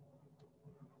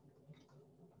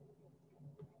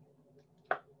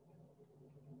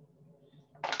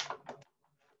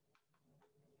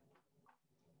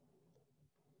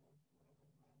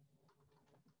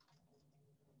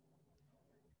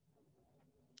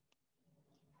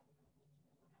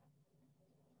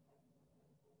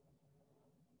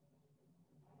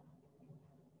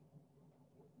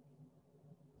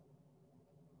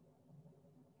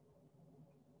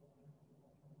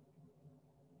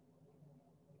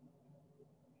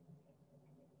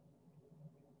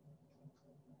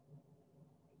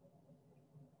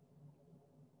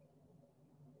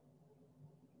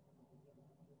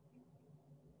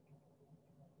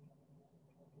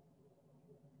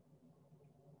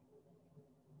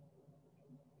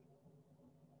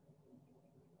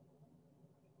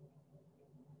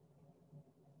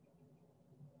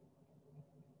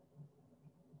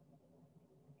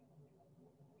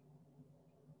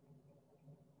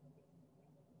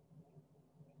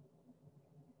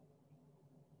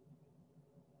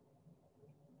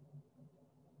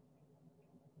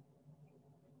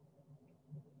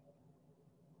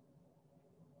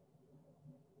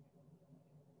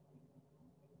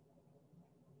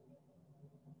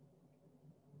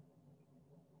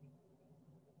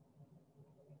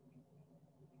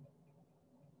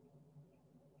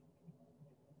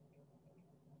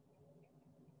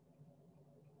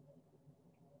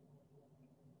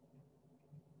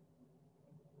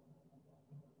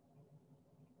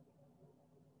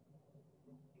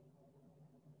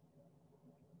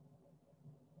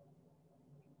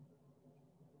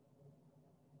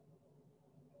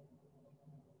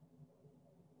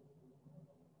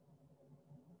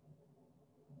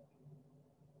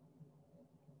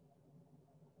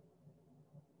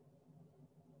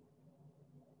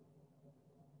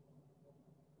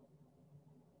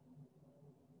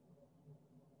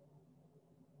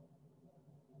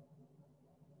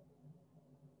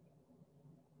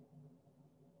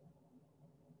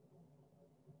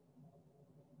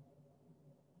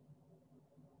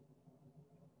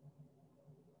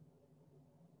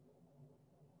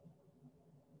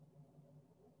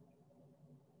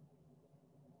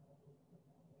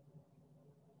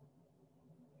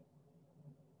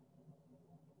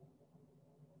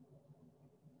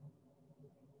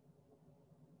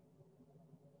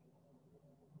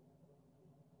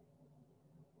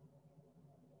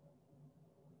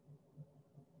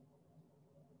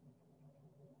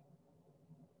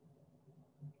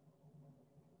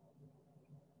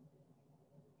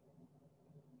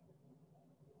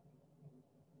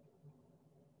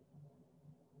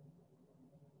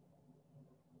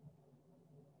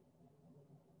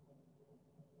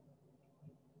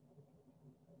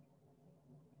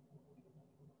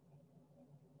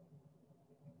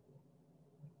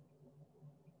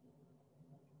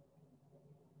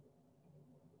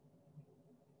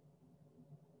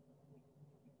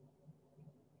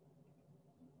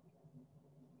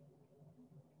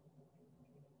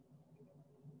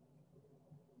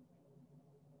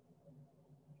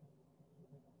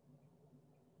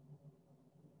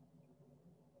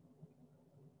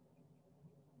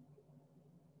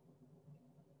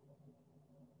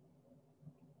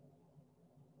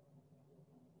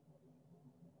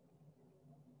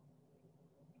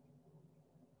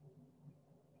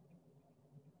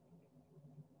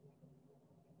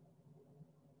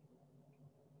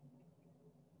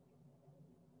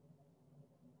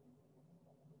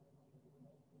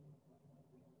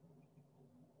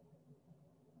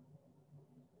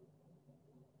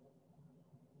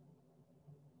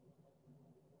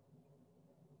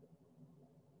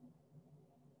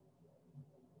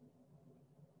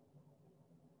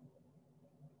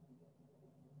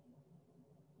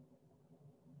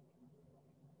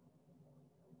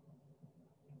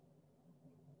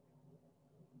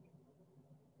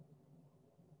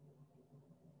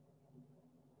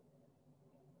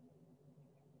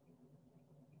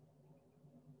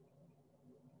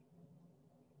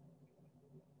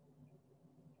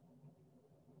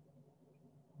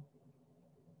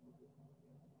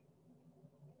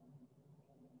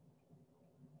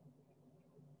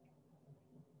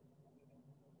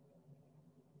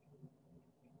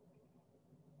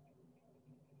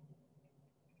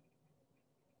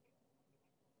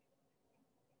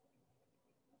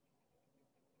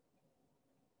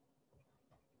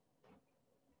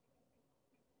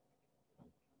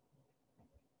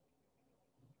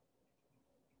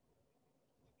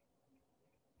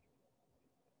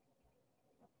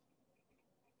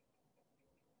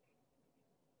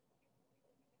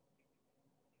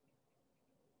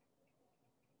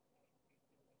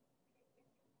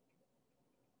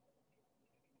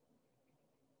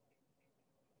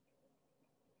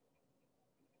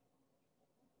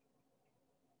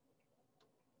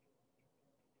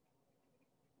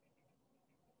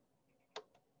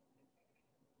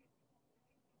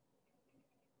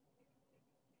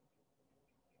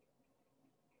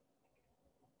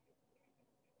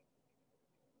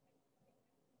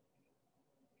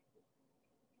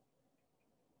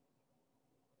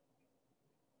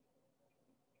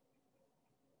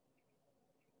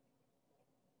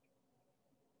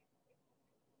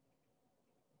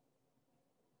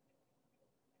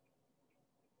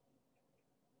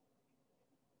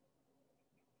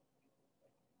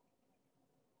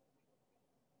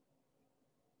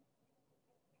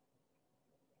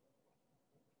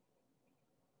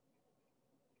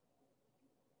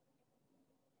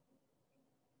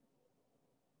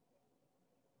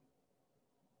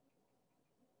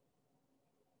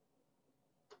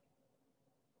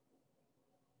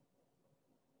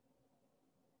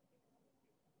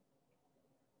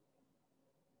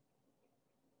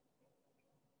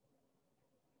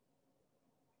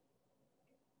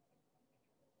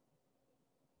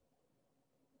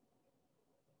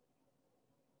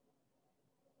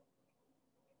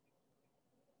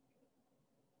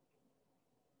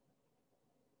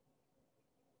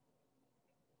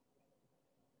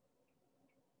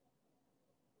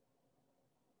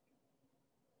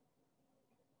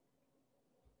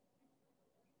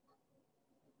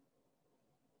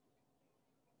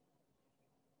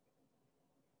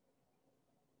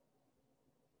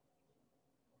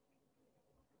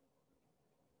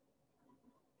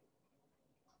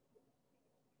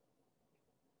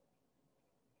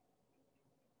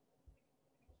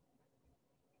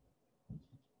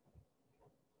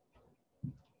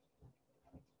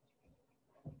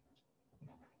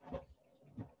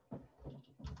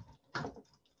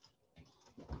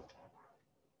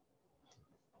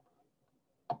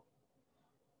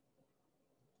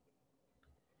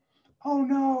 Oh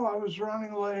no, I was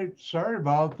running late. Sorry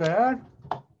about that.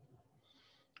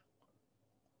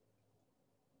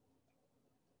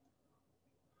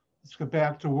 Let's get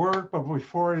back to work. But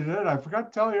before I did, I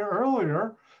forgot to tell you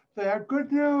earlier that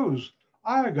good news.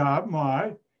 I got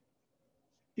my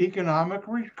economic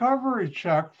recovery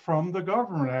check from the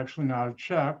government, actually not a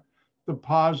check,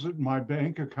 deposit in my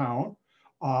bank account.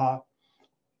 Uh,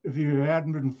 if you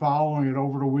hadn't been following it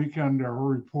over the weekend, there were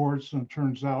reports, and it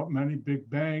turns out many big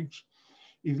banks,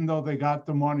 even though they got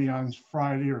the money on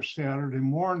Friday or Saturday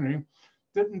morning,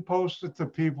 didn't post it to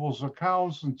people's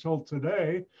accounts until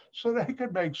today so they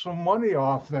could make some money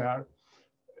off that.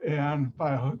 And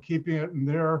by keeping it in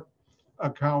their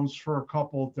accounts for a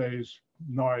couple of days,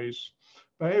 nice.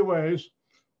 But anyways,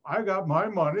 I got my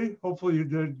money. Hopefully you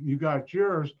did, you got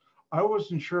yours. I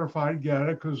wasn't sure if I'd get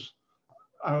it because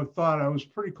I thought I was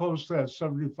pretty close to that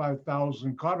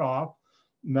 75,000 cutoff,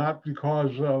 not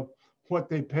because of what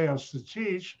they pay us to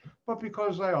teach, but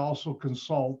because I also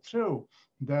consult too.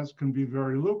 That can be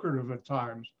very lucrative at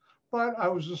times. But I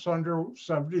was just under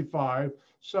 75.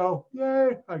 So,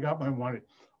 yay, I got my money.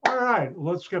 All right,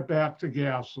 let's get back to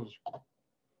gases.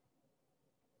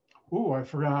 Ooh, I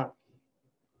forgot.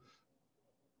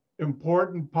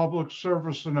 Important public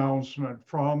service announcement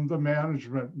from the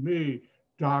management, me,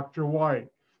 Dr. White.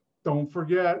 Don't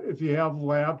forget, if you have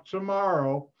lab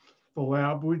tomorrow, the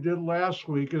lab we did last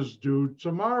week is due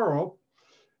tomorrow.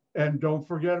 And don't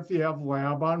forget, if you have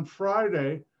lab on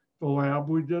Friday, the lab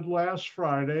we did last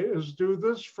Friday is due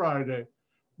this Friday.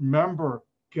 Remember,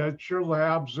 get your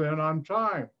labs in on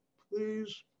time,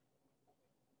 please.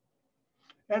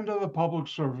 End of the public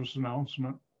service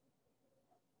announcement.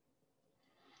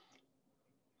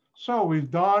 So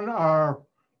we've done our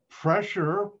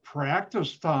pressure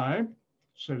practice time.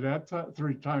 Say that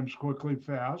 3 times quickly,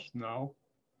 fast. No.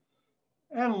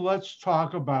 And let's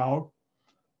talk about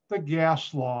the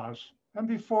gas laws. And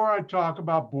before I talk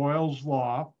about Boyle's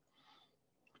law,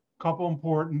 a couple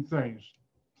important things.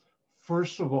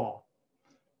 First of all,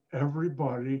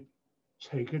 everybody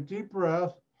take a deep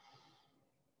breath,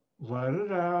 let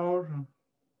it out,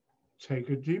 take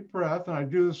a deep breath. And I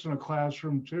do this in a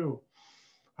classroom too.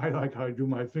 I like how I do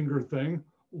my finger thing.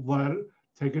 Let it,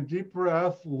 take a deep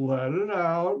breath, let it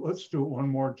out. Let's do it one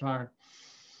more time.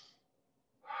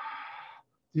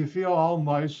 Do you feel all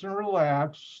nice and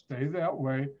relaxed? Stay that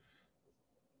way.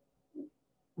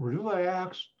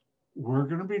 Relax. We're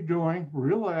going to be doing,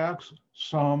 relax,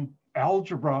 some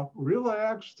algebra.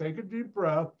 Relax, take a deep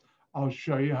breath. I'll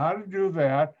show you how to do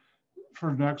that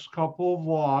for the next couple of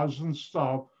laws and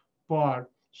stuff. But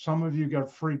some of you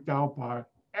get freaked out by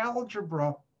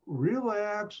algebra.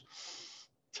 Relax,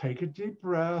 take a deep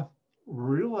breath,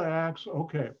 relax.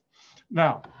 Okay.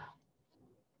 Now,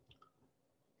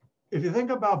 if you think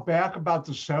about back about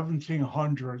the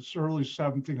 1700s, early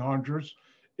 1700s,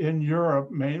 in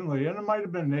Europe mainly, and it might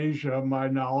have been Asia, my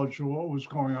knowledge of what was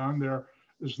going on there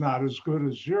is not as good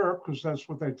as Europe because that's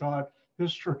what they taught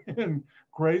history in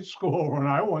grade school when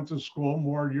I went to school,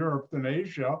 more Europe than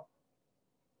Asia,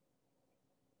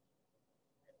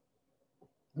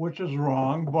 which is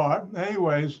wrong. But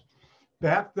anyways,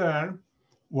 back then,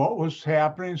 what was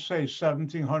happening, say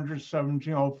 1700,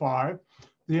 1705,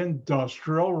 the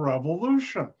Industrial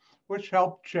Revolution, which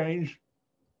helped change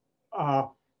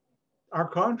our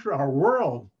country, our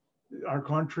world, our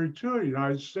country too. The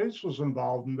United States was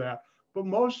involved in that, but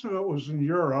most of it was in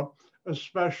Europe,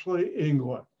 especially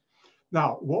England.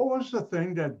 Now, what was the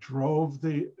thing that drove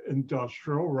the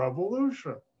Industrial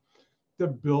Revolution? The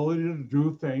ability to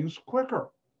do things quicker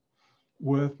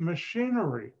with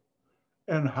machinery.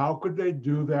 And how could they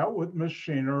do that with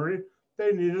machinery?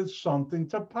 They needed something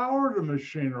to power the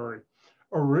machinery.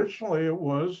 Originally, it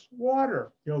was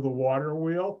water, the water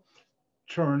wheel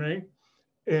turning.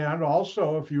 And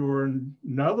also, if you were in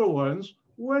Netherlands,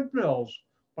 windmills.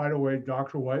 By the way,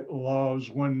 Dr. White loves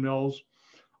windmills,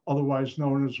 otherwise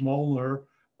known as molen.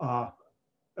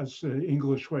 That's the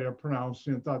English way of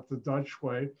pronouncing it, not the Dutch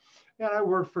way. And I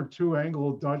worked for 2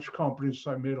 Anglo-Dutch companies,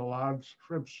 so I made a lot of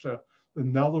trips to the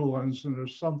Netherlands, and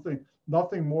there's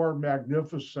nothing more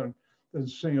magnificent than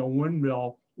seeing a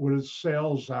windmill with its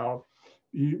sails out.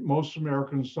 Most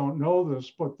Americans don't know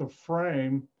this, but the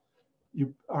frame,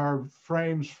 are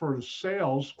frames for the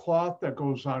sails, cloth that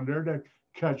goes on there that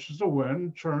catches the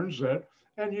wind, turns it,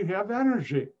 and you have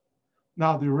energy.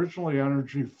 Now, the originally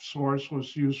energy source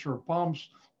was used for pumps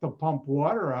to pump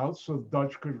water out so the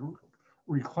Dutch could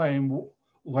reclaim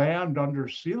land under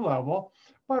sea level,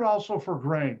 but also for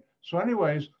grain. So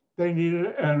anyways, they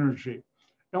needed energy.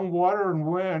 And water and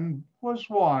wind was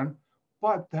one,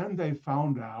 but then they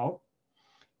found out,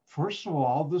 first of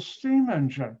all, the steam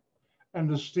engine. And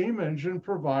the steam engine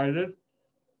provided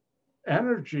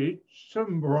energy to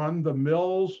run the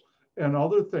mills and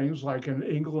other things, like in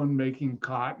England making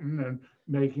cotton and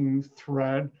making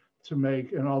thread to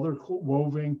make and other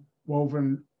woven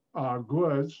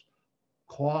goods,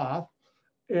 cloth,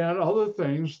 and other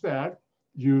things that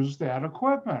use that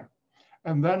equipment.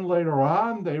 And then later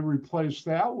on, they replaced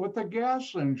that with a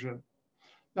gas engine.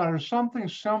 Now, there's something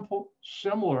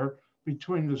similar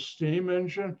between the steam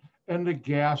engine and the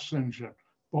gas engine.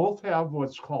 Both have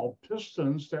what's called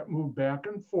pistons that move back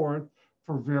and forth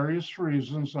for various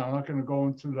reasons. I'm not going to go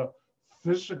into the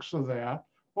physics of that,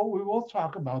 but we will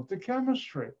talk about the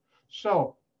chemistry.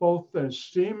 So both the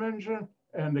steam engine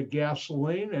and the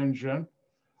gasoline engine,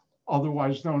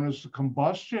 otherwise known as the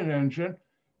combustion engine,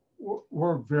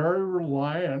 were very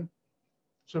reliant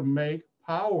to make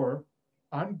power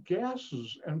on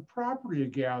gases and property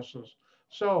of gases.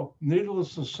 So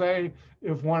needless to say,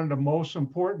 if one of the most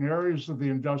important areas of the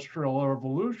Industrial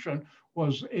Revolution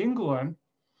was England,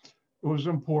 it was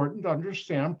important to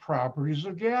understand properties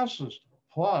of gases.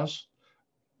 Plus,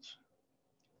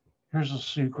 here's a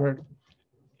secret,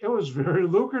 it was very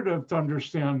lucrative to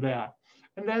understand that.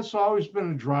 And that's always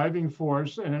been a driving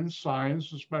force in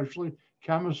science, especially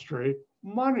chemistry,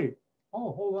 money.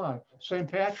 Oh, hold on, St.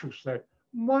 Patrick's Day,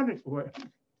 money,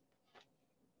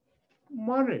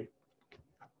 money.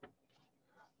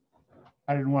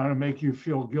 I didn't want to make you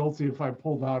feel guilty if I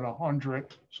pulled out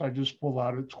 100, so I just pulled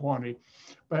out a 20.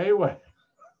 But anyway,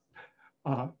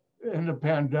 in the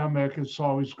pandemic, it's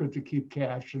always good to keep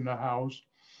cash in the house.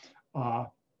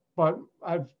 But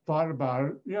I've thought about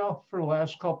it, for the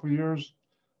last couple of years,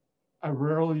 I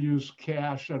rarely use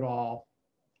cash at all.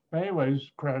 But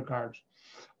anyways, credit cards.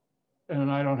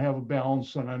 And I don't have a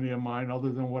balance on any of mine other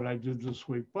than what I did this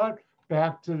week. But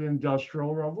back to the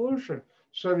Industrial Revolution.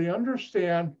 So to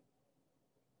understand,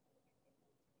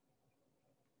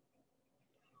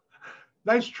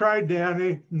 nice try,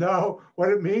 Danny. No, what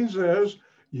it means is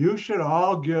you should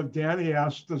all give, Danny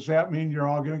asked, does that mean you're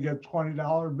all going to get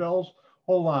 $20 bills?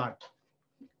 Hold on.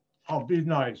 I'll be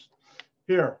nice.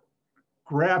 Here,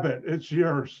 grab it. It's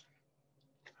yours.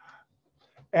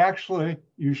 Actually,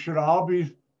 you should all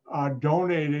be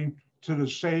donating to the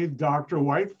Save Dr.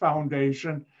 White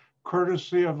Foundation,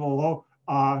 courtesy of the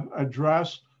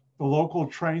address, the local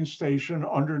train station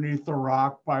underneath the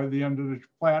rock by the end of the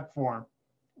platform,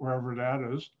 wherever that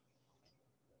is.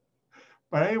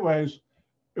 But anyways,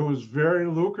 it was very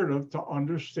lucrative to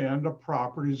understand the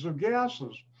properties of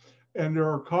gases. And there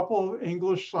are a couple of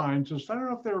English scientists, I don't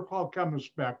know if they were called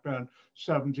chemists back then,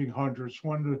 1700s,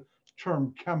 when the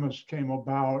term chemist came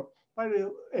about. By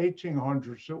the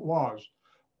 1800s it was,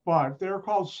 but they're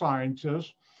called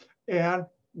scientists. And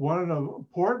one of the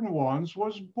important ones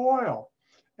was Boyle.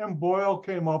 And Boyle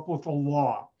came up with a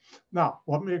law. Now,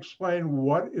 let me explain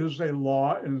what is a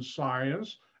law in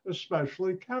science,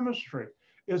 especially chemistry.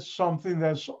 It's something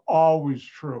that's always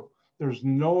true. There's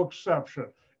no exception.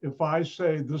 If I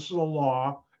say this is a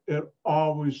law, it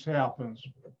always happens.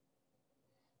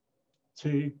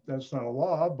 T, that's not a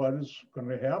law, but it's going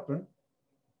to happen.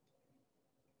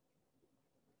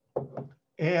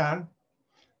 And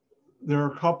there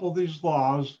are a couple of these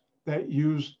laws that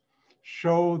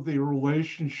show the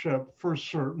relationship for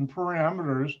certain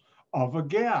parameters of a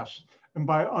gas. And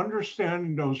by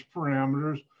understanding those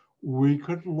parameters, we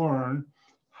could learn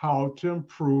how to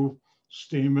improve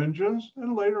steam engines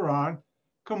and later on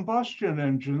combustion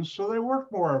engines so they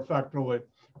work more effectively,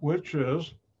 which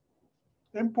is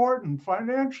important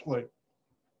financially.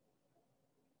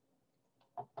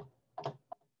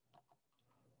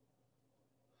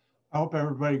 I hope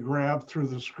everybody grabbed through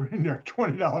the screen their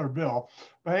 $20 bill.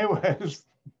 But anyways,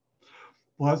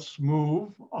 let's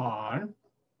move on.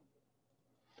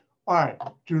 All right,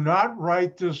 do not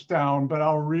write this down, but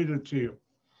I'll read it to you.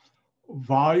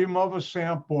 Volume of a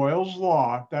sample, Boyle's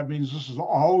law, that means this is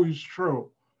always true,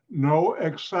 no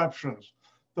exceptions.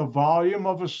 The volume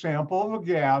of a sample of a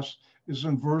gas is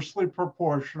inversely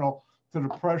proportional to the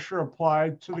pressure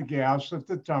applied to the gas if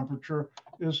the temperature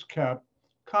is kept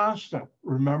constant.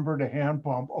 Remember the hand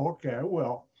pump. Okay, I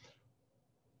will.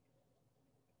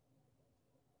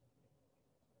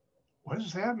 What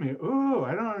does that mean? Ooh,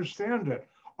 I don't understand it.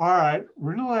 All right,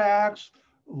 relax.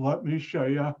 Let me show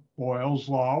you Boyle's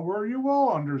law where you will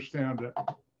understand it.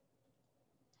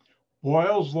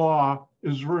 Boyle's law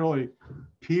is really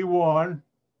P1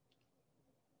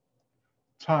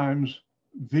 times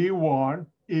V1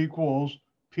 equals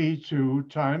P2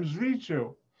 times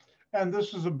V2. And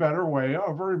this is a better way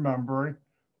of remembering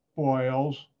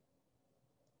Boyle's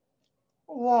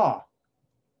law.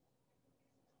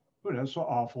 Ooh, that's an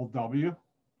awful W.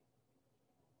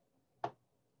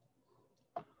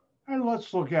 And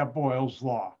let's look at Boyle's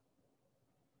law.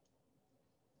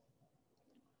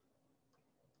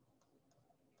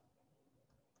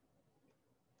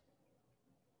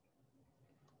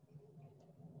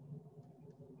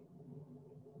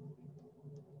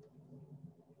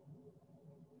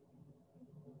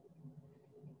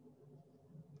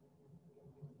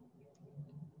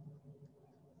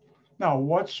 Now,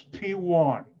 what's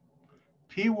P1?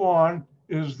 P1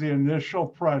 is the initial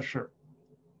pressure.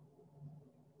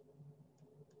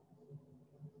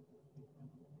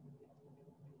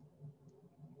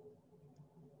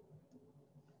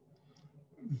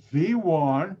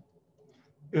 V1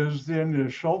 is the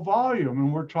initial volume,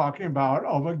 and we're talking about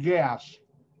of a gas.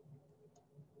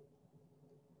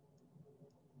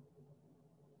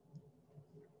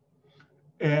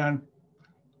 And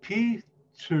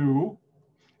P2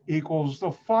 equals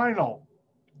the final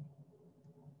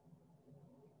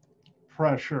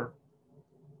pressure.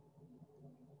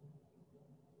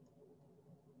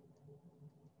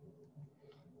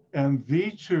 And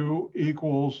V2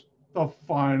 equals the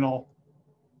final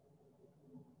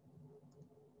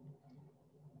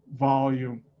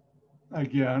volume,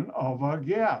 again, of a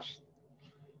gas.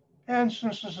 And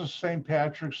since this is St.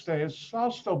 Patrick's Day,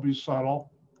 I'll still be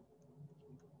subtle.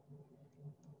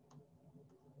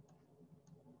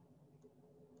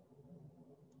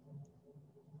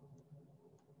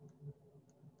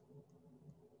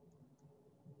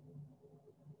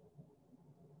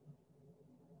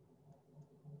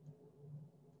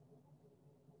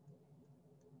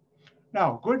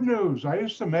 Now, good news, I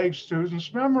used to make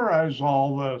students memorize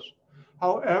all this.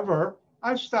 However,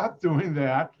 I stopped doing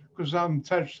that because I'm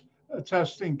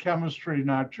testing chemistry,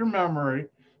 not your memory.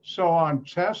 So on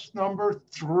test number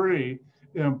 3,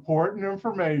 the important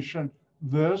information,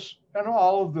 this and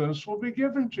all of this will be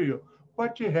given to you,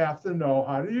 but you have to know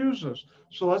how to use this.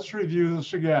 So let's review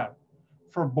this again.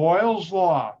 For Boyle's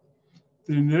law,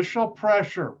 the initial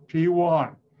pressure,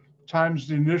 P1, times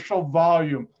the initial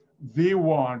volume,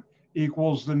 V1,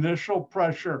 equals the initial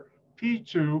pressure,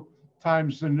 P2,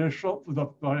 times the initial,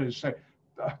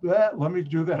 let me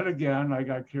do that again. I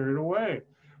got carried away.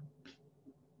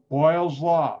 Boyle's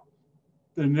law,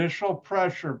 the initial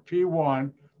pressure,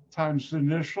 P1, times the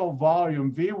initial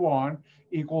volume, V1,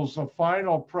 equals the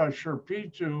final pressure,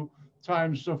 P2,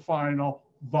 times the final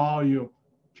volume,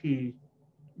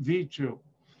 V2.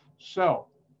 So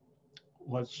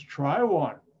let's try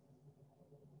one.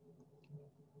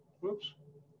 Whoops.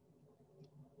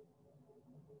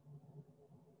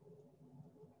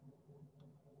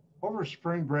 Over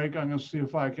spring break, I'm going to see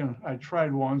if I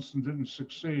tried once and didn't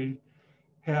succeed,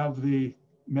 have the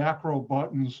macro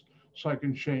buttons so I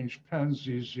can change pens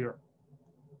easier.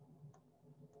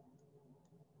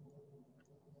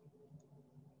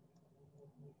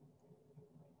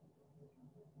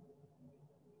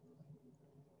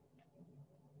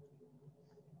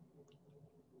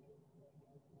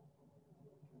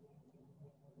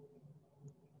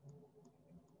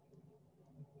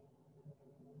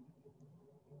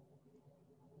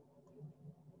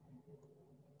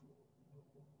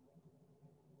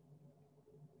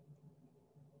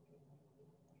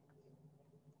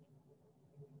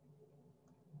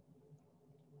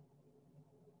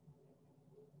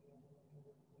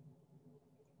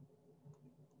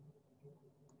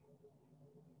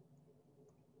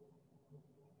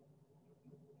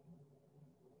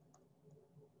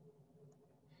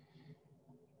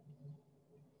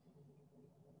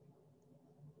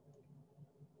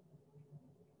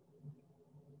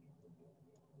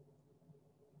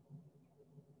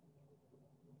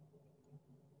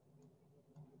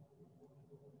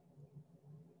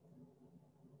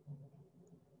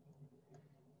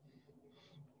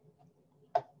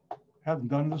 Haven't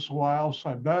done this a while, so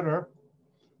I better.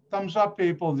 Thumbs up,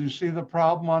 people. Do you see the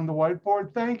problem on the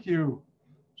whiteboard? Thank you.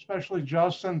 Especially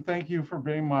Justin, thank you for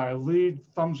being my lead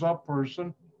thumbs up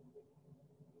person.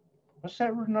 What's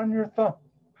that written on your thumb?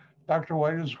 Dr.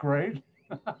 White is great.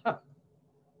 All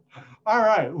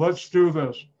right, let's do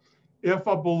this. If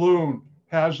a balloon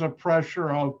has a pressure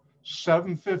of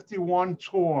 751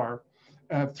 torr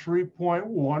at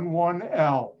 3.11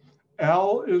 L,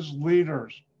 L is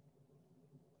liters.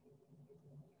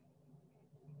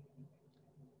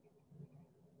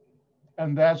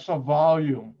 And that's a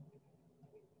volume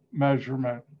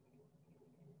measurement.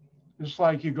 It's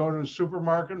like you go to the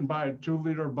supermarket and buy a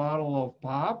 2-liter bottle of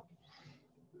pop,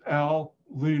 L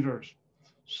liters.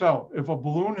 So if a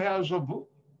balloon has a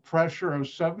pressure of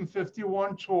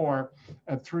 751 torr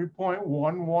at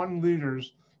 3.11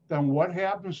 liters, then what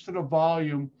happens to the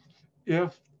volume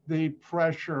if the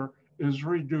pressure is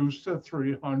reduced to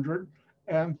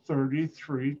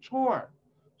 333 torr?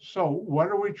 So what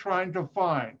are we trying to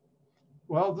find?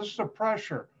 Well, this is the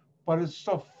pressure, but it's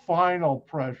the final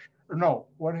pressure. Or no,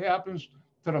 what happens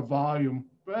to the volume?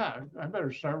 I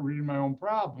better start reading my own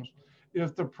problems.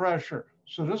 If the pressure,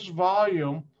 so this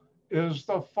volume is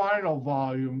the final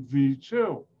volume,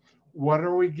 V2. What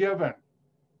are we given?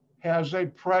 Has a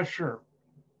pressure,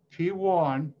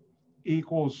 P1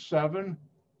 equals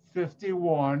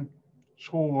 751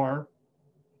 torr.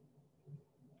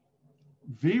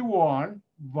 V1,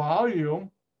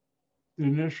 volume, the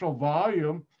initial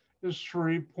volume is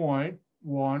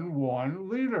 3.11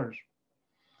 liters.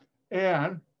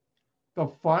 And the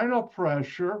final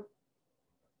pressure,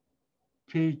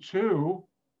 P2,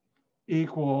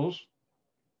 equals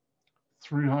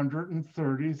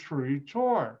 333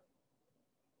 torr.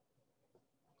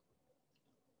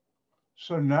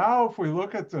 So now if we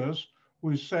look at this,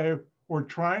 we say we're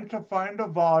trying to find a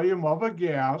volume of a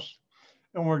gas,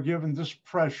 and we're given this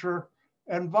pressure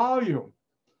and volume.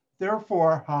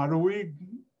 Therefore, how do we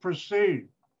proceed?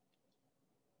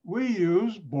 We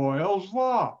use Boyle's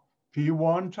law.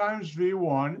 P1 times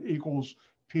V1 equals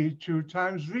P2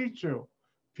 times V2.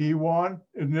 P1,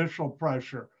 initial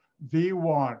pressure.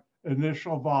 V1,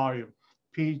 initial volume.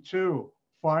 P2,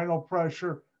 final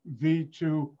pressure.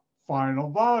 V2, final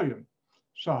volume.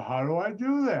 So how do I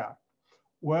do that?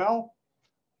 Well,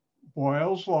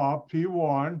 Boyle's law,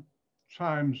 P1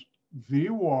 times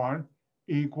V1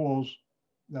 equals,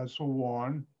 that's a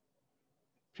 1,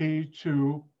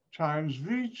 P2 times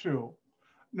V2.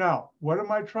 Now, what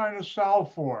am I trying to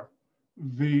solve for?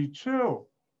 V2.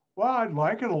 Well, I'd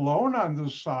like it alone on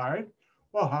this side.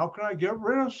 Well, how can I get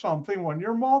rid of something when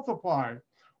you're multiplying?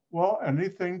 Well,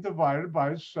 anything divided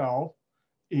by itself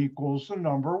equals the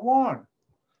number 1.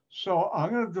 So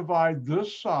I'm going to divide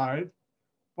this side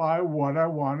by what I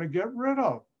want to get rid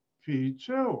of,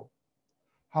 P2.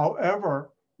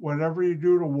 However, whatever you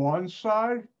do to one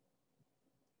side,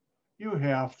 you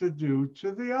have to do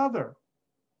to the other.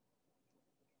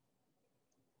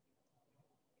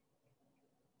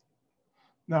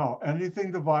 Now,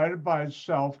 anything divided by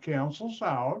itself cancels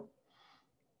out.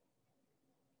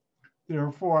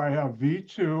 Therefore, I have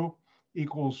V2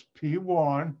 equals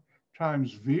P1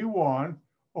 times V1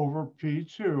 over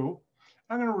P2.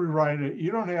 I'm going to rewrite it.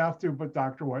 You don't have to, but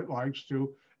Dr. White likes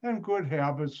to. And good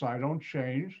habits I don't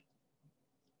change.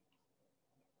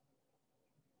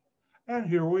 And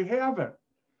here we have it.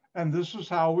 And this is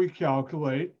how we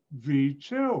calculate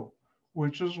V2,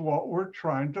 which is what we're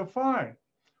trying to find.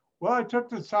 Well, I took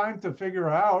the time to figure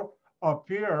out up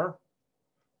here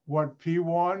what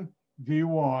P1,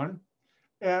 V1,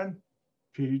 and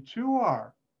P2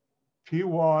 are.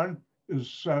 P1 is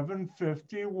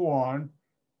 751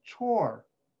 torr.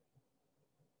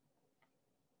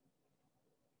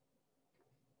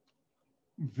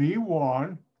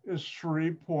 V1 is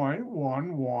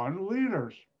 3.11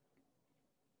 liters.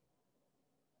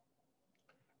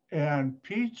 And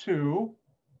P2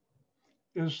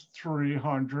 is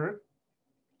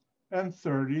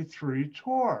 333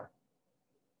 torr.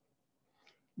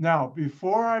 Now,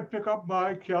 before I pick up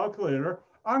my calculator,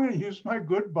 I'm going to use my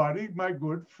good buddy, my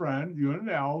good friend, unit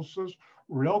analysis,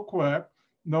 real quick.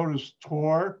 Notice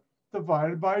torr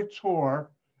divided by torr,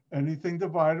 anything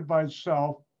divided by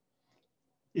itself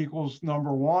equals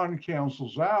number 1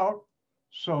 cancels out.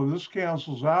 So this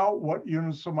cancels out. What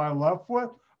units am I left with?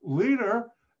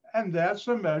 Liter, and that's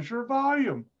a measure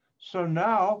volume. So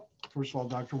now, first of all,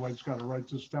 Dr. White's got to write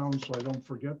this down so I don't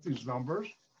forget these numbers.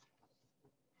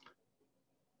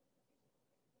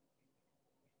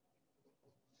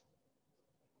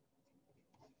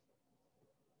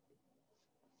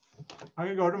 I'm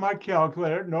going to go to my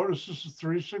calculator. Notice this is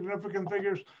 3 significant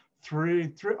figures.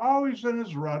 3. Oh, he's in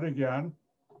his rut again.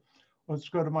 Let's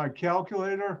go to my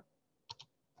calculator.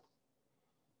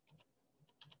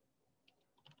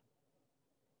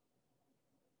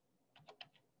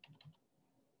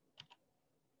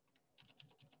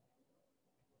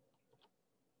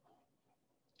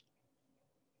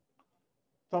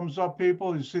 Thumbs up,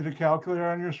 people. You see the calculator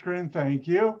on your screen? Thank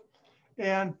you.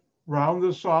 And round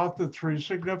this off to 3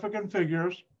 significant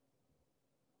figures.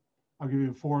 I'll give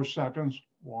you 4 seconds.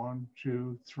 1,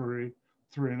 2, 3,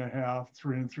 3.5,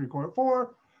 3 3/4,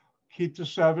 4. Keep the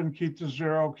 7, keep the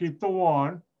 0, keep the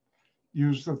 1.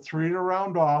 Use the 3 to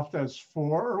round off. That's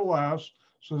 4 or less.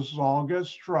 So this all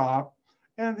gets dropped.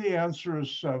 And the answer is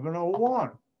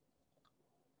 701.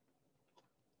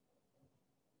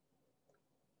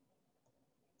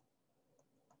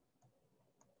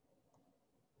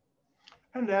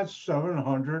 And that's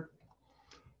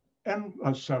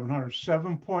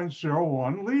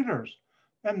 7.01 liters.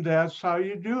 And that's how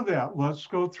you do that. Let's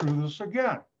go through this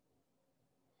again.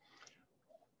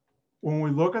 when we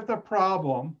look at the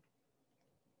problem,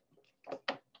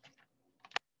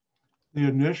 the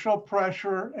initial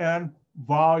pressure and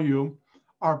volume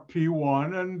are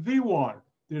P1 and V1,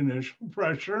 the initial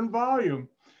pressure and volume,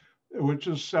 which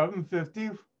is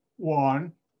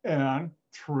 751 and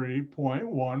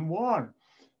 3.11.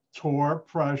 Torr,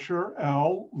 pressure,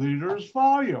 L, liters,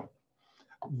 volume.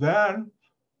 Then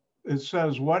it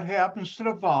says what happens to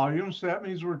the volume. So that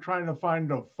means we're trying to find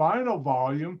the final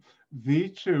volume,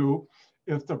 V2.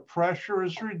 If the pressure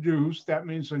is reduced, that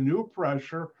means a new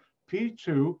pressure,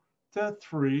 P2, to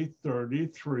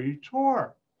 333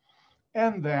 torr.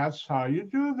 And that's how you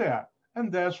do that.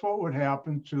 And that's what would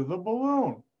happen to the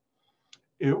balloon.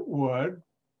 It would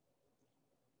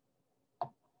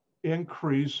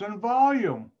increase in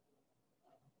volume.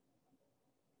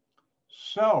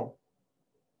 So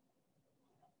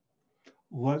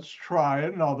let's try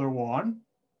another one.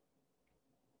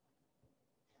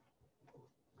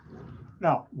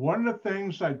 Now, one of the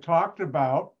things I talked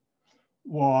about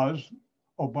was,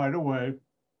 oh, by the way,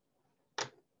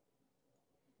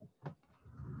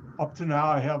 up to now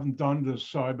I haven't done this,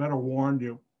 so I better warn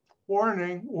you.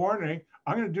 Warning, warning,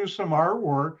 I'm going to do some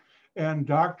artwork, and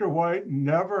Dr. White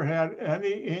never had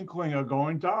any inkling of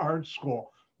going to art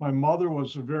school. My mother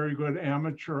was a very good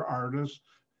amateur artist.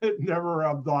 It never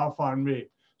rubbed off on me.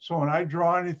 So when I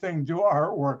draw anything, do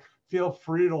artwork, feel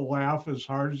free to laugh as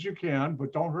hard as you can,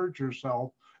 but don't hurt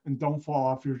yourself and don't fall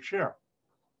off your chair.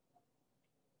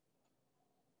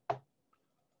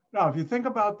 Now, if you think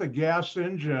about the gas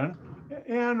engine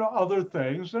and other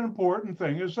things, an important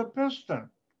thing is a piston.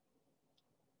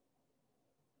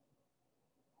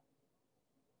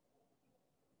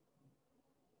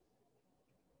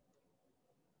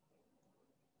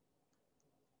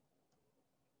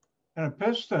 And a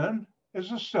piston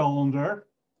is a cylinder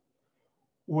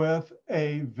with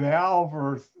a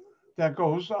valve that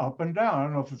goes up and down. I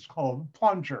don't know if it's called a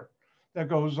plunger that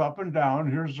goes up and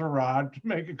down. Here's a rod to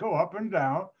make it go up and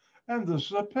down. And this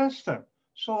is a piston.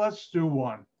 So let's do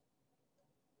one.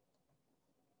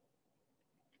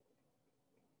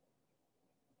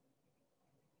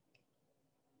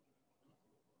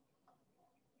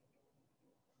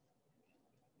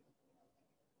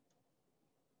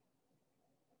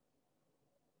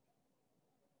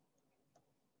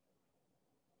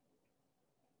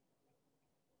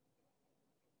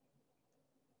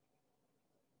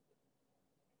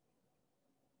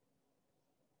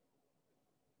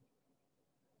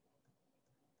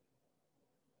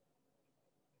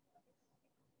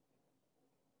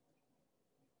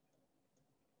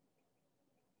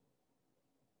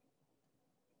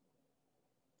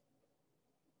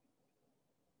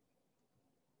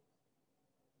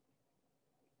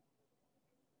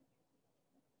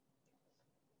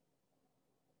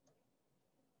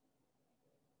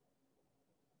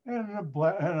 In a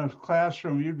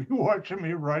classroom, you'd be watching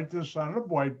me write this on a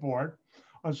whiteboard.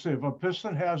 Let's see, if a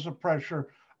piston has a pressure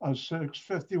of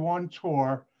 651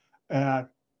 torr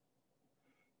at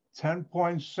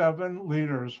 10.7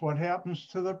 liters, what happens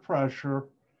to the pressure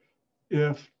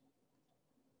if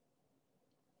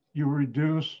you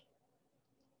reduce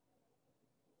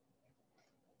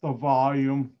the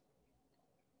volume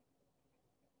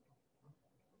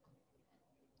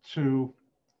to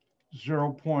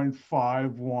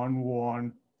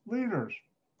 0.511 liters?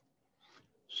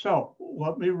 So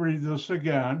let me read this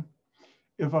again.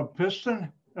 If a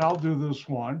piston, I'll do this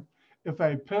one. If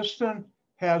a piston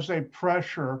has a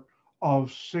pressure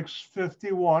of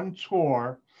 651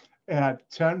 torr at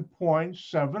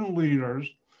 10.7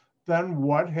 liters, then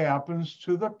what happens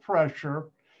to the pressure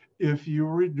if you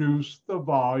reduce the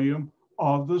volume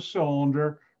of the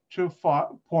cylinder to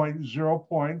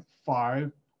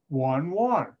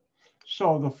 0.511?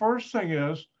 So the first thing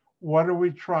is, what are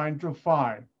we trying to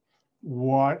find?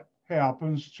 What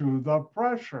happens to the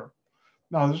pressure?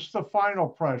 Now, this is the final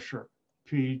pressure,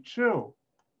 P2.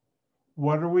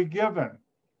 What are we given?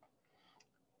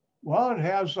 Well,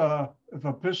 if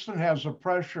a piston has a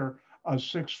pressure of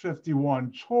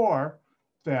 651 torr,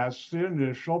 that's the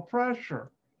initial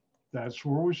pressure. That's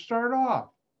where we start off.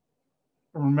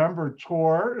 And remember,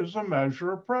 torr is a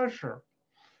measure of pressure.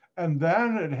 And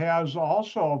then it has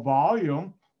also a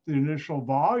volume, the initial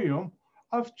volume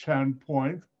of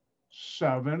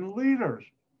 10.7 liters.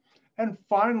 And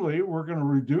finally, we're going to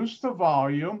reduce the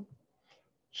volume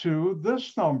to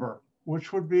this number,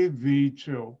 which would be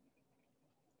V2.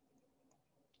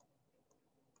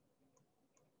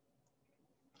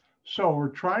 So we're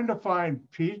trying to find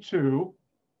P2,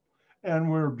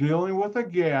 and we're dealing with a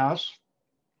gas,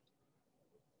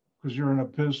 because you're in a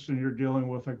piston, you're dealing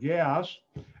with a gas,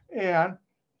 and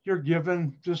you're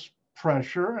given this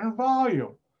pressure and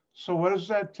volume. So what does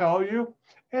that tell you?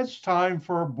 It's time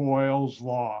for Boyle's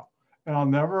law. And I'll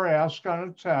never ask on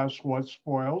a test what's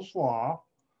Boyle's law,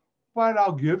 but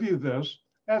I'll give you this.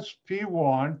 That's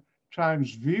P1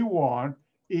 times V1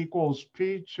 equals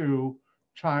P2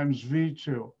 times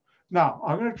V2. Now,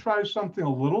 I'm going to try something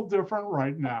a little different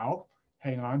right now.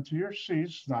 Hang on to your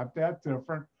seats, not that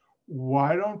different.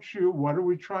 What are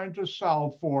we trying to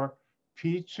solve for?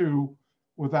 P2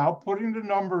 without putting the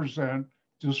numbers in,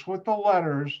 just with the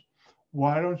letters.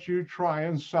 Why don't you try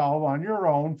and solve on your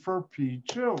own for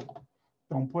P2?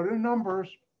 Don't put in numbers,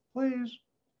 please.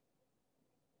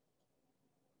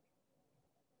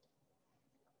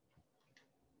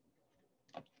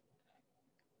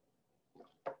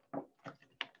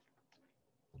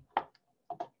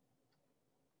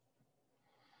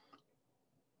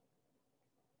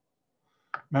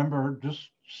 Remember, just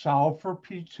solve for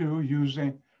P2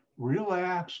 using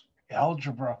relaxed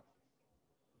algebra.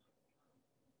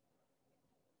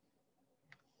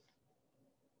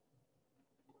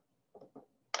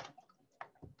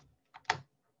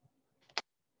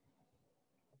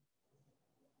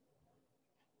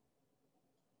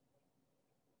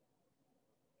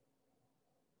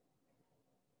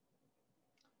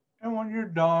 And when you're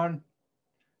done,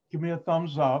 give me a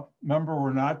thumbs up. Remember,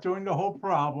 we're not doing the whole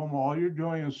problem. All you're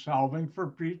doing is solving for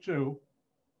P2.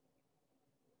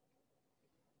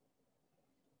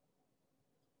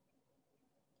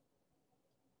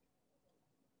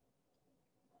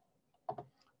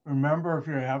 Remember, if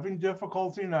you're having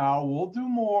difficulty now, we'll do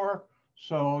more,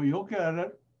 so you'll get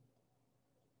it.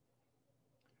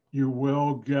 You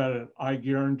will get it, I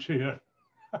guarantee it.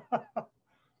 But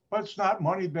it's not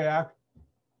money back.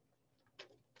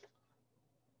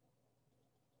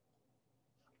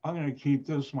 I'm going to keep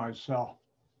this myself.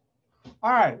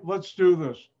 All right, let's do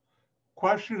this.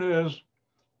 Question is,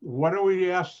 what are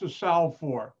we asked to solve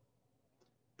for?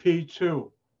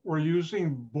 P2. We're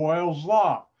using Boyle's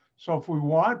law. So if we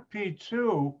want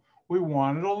P2, we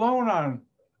want it alone on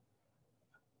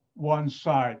one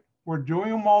side. We're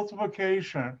doing a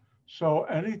multiplication. So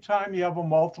anytime you have a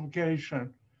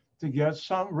multiplication to get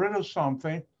rid of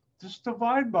something, just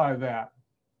divide by that.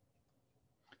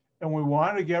 And we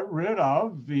want to get rid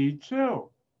of V2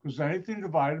 because anything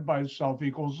divided by itself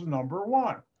equals the number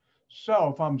 1.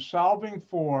 So if I'm solving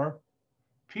for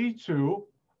P2,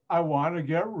 I want to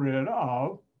get rid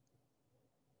of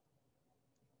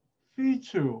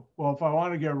V2. Well, if I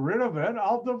want to get rid of it,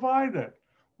 I'll divide it.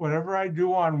 Whatever I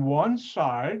do on one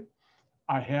side,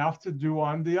 I have to do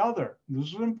on the other. This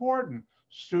is important.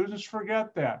 Students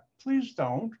forget that. Please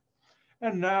don't.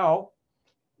 And now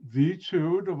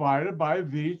V2 divided by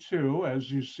V2,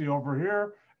 as you see over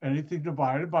here, anything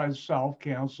divided by itself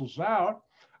cancels out.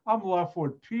 I'm left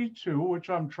with P2,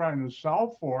 which I'm trying to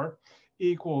solve for,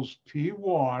 equals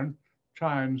P1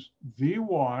 times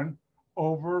V1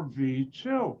 over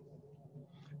V2.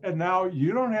 And now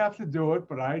you don't have to do it,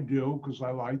 but I do because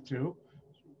I like to.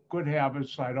 Good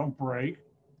habits I don't break.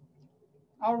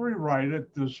 I'll rewrite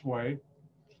it this way.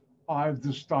 All I've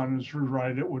just done is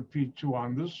rewrite it with P2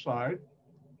 on this side.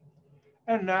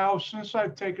 And now, since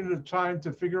I've taken the time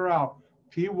to figure out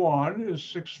P1 is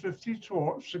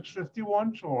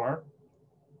 651 torr,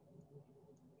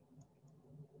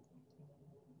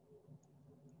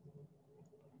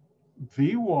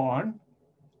 V1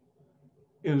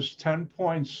 is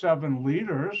 10.7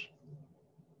 liters,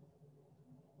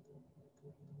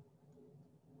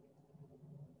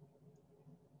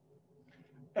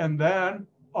 and then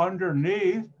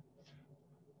underneath,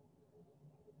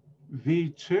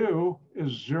 V2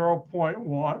 is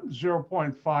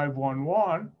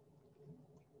 0.511,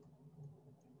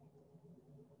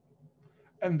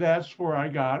 and that's where I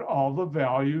got all the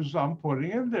values I'm putting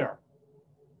in there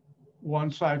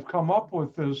once I've come up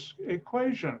with this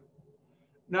equation.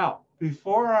 Now,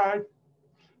 before I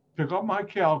pick up my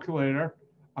calculator,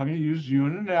 I'm going to use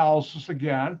unit analysis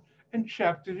again and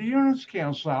check that the units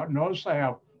cancel out. Notice I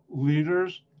have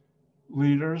liters,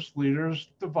 liters, liters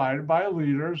divided by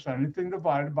liters. Anything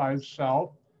divided by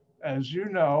itself, as you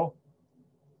know,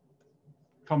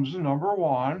 comes to number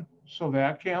 1. So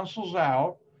that cancels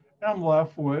out. And I'm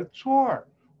left with torr,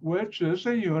 which is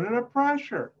a unit of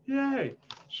pressure. Yay.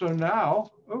 So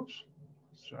now, oops,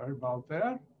 sorry about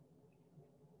that.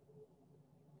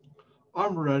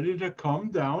 I'm ready to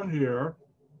come down here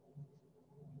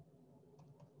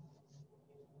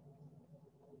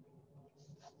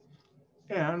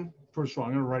and first of all,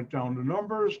 I'm going to write down the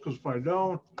numbers because if I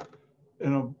don't,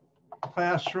 in a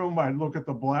classroom, I'd look at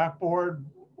the blackboard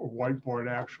or whiteboard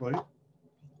actually.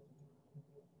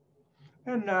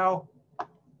 And now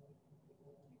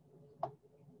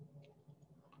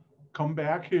come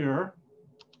back here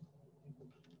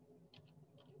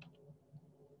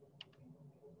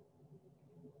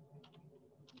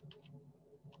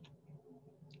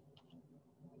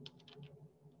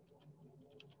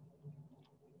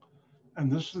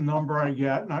and this is the number I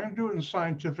get, and I'm going to do it in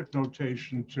scientific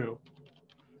notation too,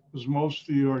 because most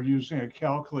of you are using a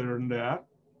calculator in that.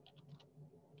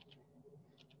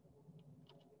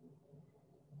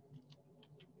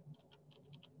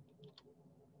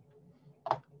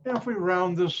 And if we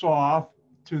round this off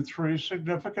to 3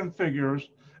 significant figures,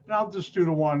 and I'll just do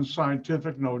the one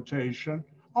scientific notation,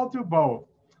 I'll do both.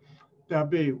 That'd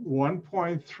be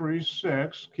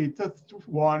 1.36, keep the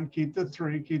 1, keep the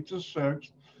 3, keep the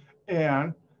 6,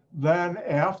 and then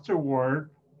afterward,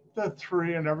 the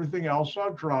 3 and everything else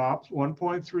are dropped,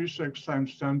 1.36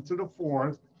 times 10 to the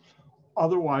 4th,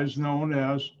 otherwise known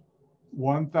as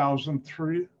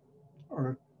 1,003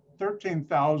 or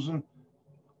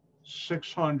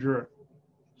 13,600.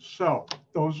 So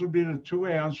those would be the 2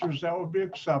 answers that would be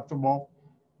acceptable.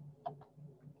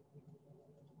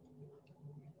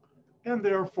 And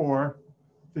therefore,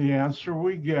 the answer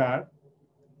we get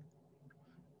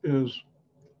is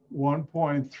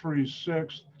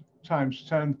 1.36 times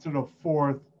 10 to the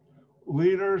 4th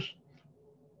liters,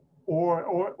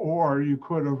 or you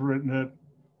could have written it,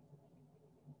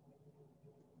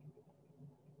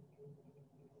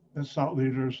 that's not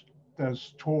liters,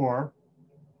 that's torr,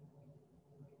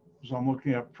 because I'm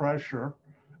looking at pressure,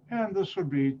 and this would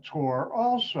be torr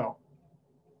also.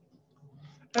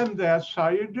 And that's how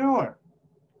you do it.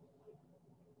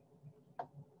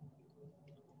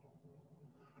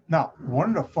 Now,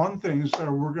 one of the fun things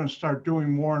that we're going to start doing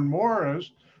more and more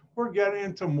is we're getting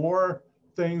into more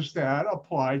things that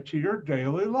apply to your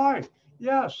daily life.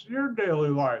 Yes, your daily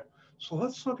life. So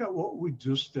let's look at what we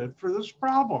just did for this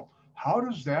problem. How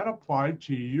does that apply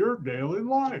to your daily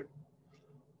life?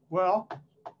 Well,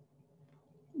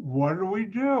 what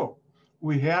do?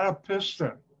 We had a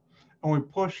piston and we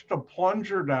pushed the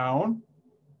plunger down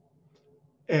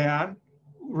and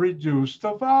reduced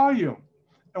the volume.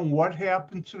 And what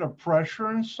happened to the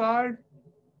pressure inside?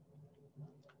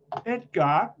 It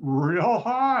got real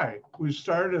high. We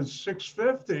started at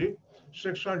 650,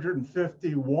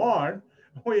 651.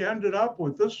 We ended up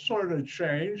with this sort of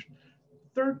change,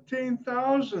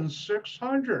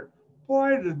 13,600.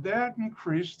 Boy, did that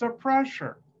increase the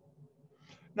pressure.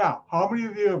 Now, how many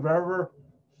of you have ever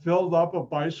filled up a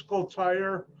bicycle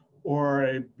tire or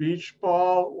a beach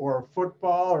ball or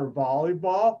football or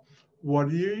volleyball? What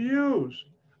do you use?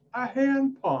 A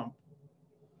hand pump.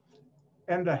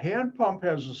 And the hand pump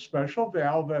has a special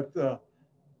valve at the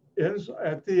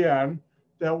end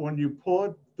that when you pull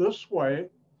it this way,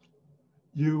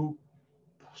 you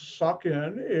suck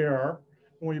in air.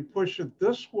 When you push it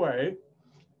this way,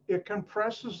 it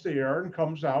compresses the air and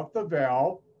comes out the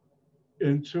valve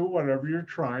into whatever you're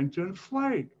trying to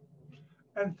inflate.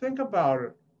 And think about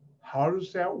it. How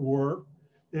does that work?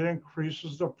 It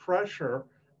increases the pressure,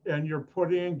 and you're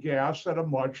putting in gas at a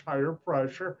much higher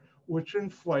pressure, which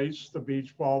inflates the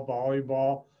beach ball,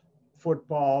 volleyball,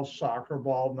 football, soccer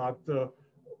ball, not to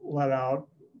let out,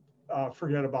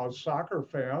 forget about soccer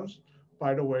fans.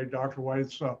 By the way, Dr.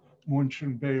 White's a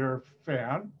München Bayer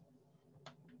fan.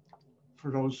 For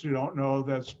those who don't know,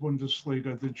 that's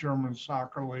Bundesliga, the German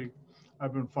soccer league.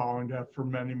 I've been following that for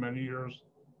many, many years.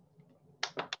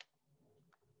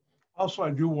 Also,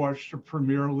 I do watch the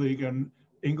Premier League and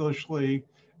English League.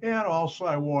 And also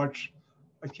I watch,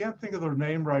 I can't think of their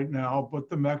name right now, but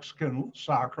the Mexican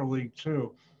soccer league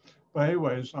too. But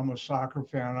anyways, I'm a soccer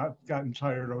fan. I've gotten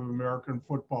tired of American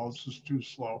football. It's just too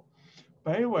slow.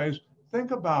 But anyways,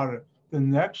 think about it. The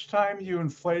next time you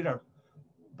inflate a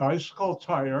bicycle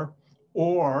tire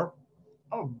or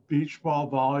a beach ball,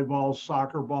 volleyball,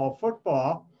 soccer ball,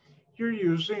 football, you're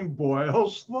using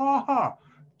Boyle's law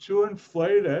to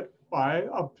inflate it by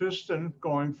a piston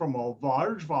going from a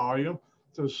large volume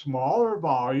to smaller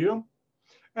volume,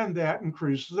 and that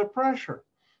increases the pressure.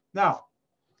 Now,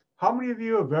 how many of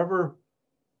you have ever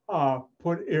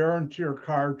put air into your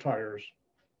car tires?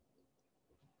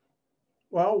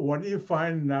 Well, what do you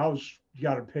find now is you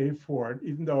got to pay for it,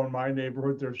 even though in my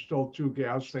neighborhood, there's still 2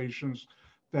 gas stations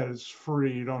that it's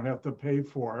free, you don't have to pay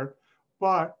for it.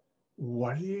 But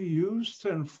what do you use to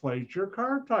inflate your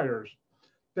car tires?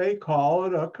 They call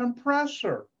it a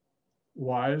compressor.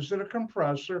 Why is it a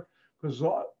compressor? Because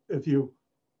if you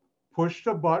push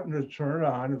the button to turn it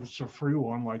on, if it's a free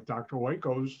one like Dr. White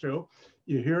goes to,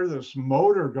 you hear this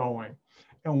motor going.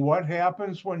 And what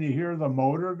happens when you hear the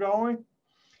motor going?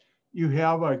 You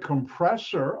have a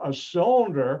compressor, a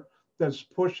cylinder that's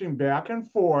pushing back and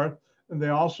forth, and they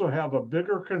also have a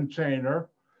bigger container,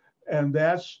 and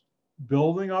that's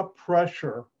building up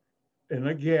pressure in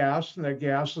a gas, and that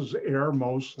gas is air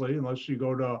mostly, unless you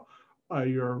go to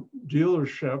your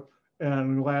dealership, and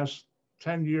in the last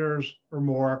 10 years or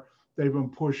more, they've been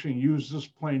pushing, use this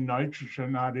plain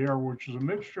nitrogen, not air, which is a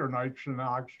mixture of nitrogen and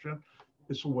oxygen.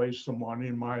 It's a waste of money,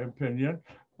 in my opinion,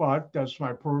 but that's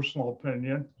my personal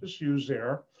opinion. Just use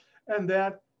air. And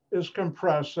that is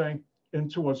compressing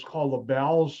into what's called a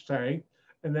ballast tank,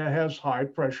 and that has high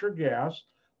pressure gas,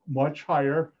 much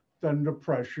higher than the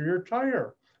pressure of your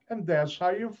tire. And that's how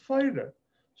you fight it.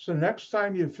 So next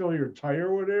time you fill your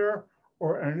tire with air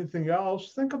or anything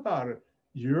else, think about it.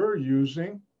 You're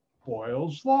using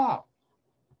Boyle's law.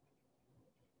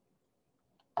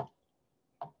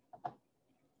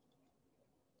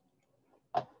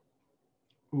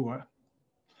 Ooh,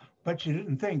 but you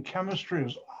didn't think chemistry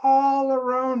is all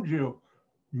around you.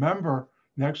 Remember,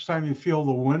 next time you feel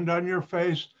the wind on your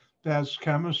face, that's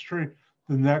chemistry.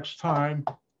 The next time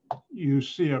you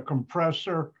see a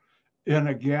compressor in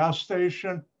a gas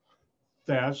station,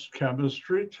 that's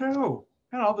chemistry too,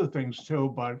 and other things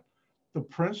too. But the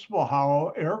principle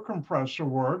how air compressor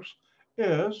works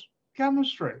is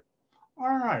chemistry.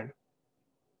 All right.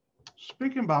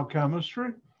 Speaking about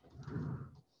chemistry,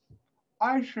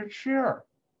 I should share.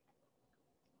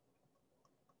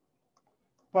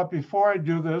 But before I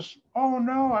do this, oh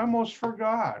no, I almost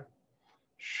forgot.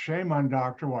 Shame on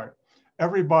Dr. White.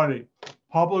 Everybody,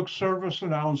 public service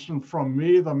announcement from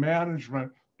me, the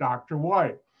management, Dr.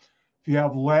 White. If you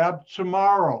have lab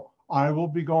tomorrow, I will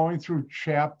be going through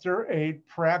chapter 8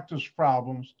 practice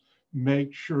problems.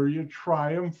 Make sure you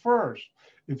try them first.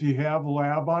 If you have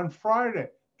lab on Friday,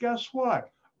 guess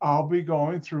what? I'll be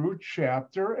going through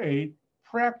chapter 8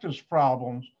 practice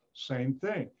problems. Same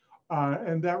thing.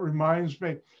 And that reminds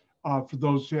me, for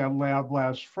those who had lab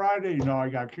last Friday, you know, I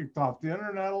got kicked off the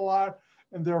internet a lot,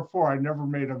 and therefore I never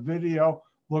made a video.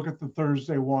 Look at the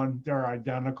Thursday one, they're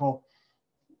identical.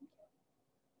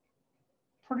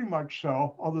 Pretty much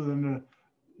so, other than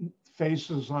the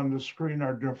faces on the screen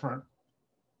are different.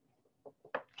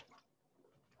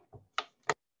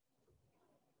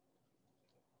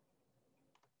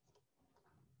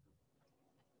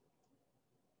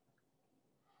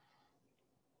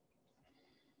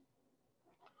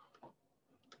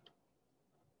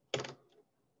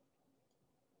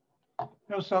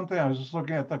 You know something, I was just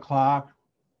looking at the clock.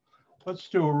 Let's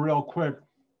do a real quick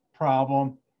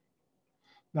problem.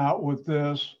 Not with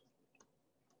this.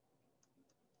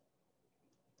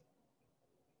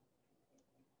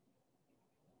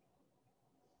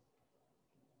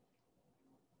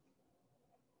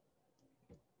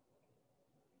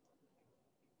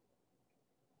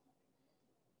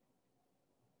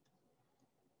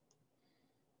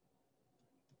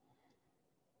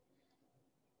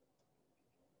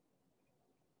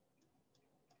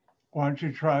 Why don't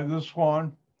you try this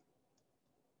one?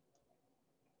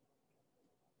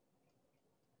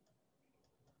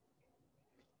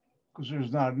 Because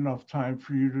there's not enough time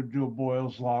for you to do a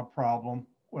Boyle's Law problem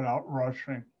without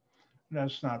rushing.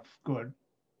 That's not good.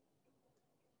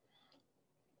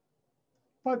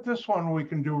 But this one we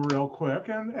can do real quick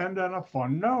and end on a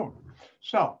fun note.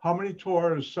 So how many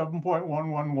torr is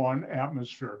 7.111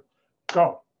 atmosphere?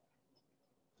 Go.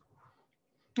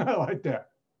 I like that.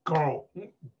 Go.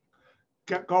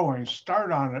 Get going.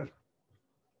 Start on it.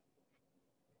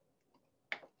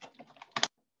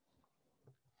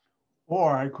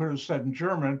 Or I could have said in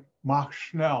German, mach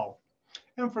schnell.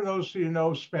 And for those of you who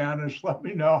know Spanish, let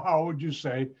me know, how would you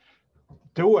say,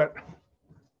 do it?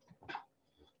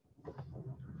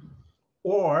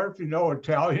 Or if you know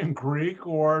Italian, Greek,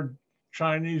 or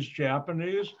Chinese,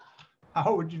 Japanese,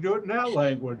 how would you do it in that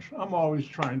language? I'm always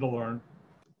trying to learn.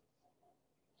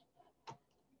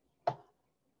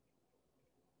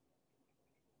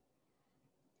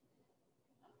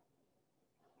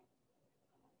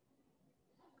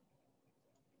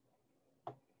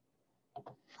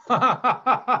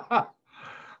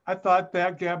 I thought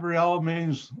that, Gabriella,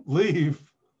 means leave.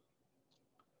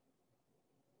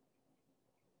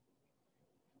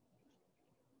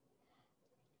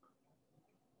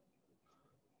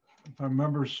 If I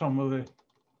remember some of the,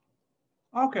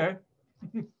 okay,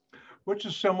 which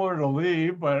is similar to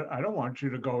leave, but I don't want you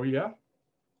to go yet.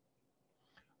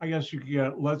 I guess you could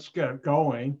get, let's get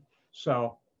going.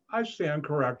 So I stand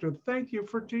corrected. Thank you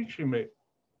for teaching me.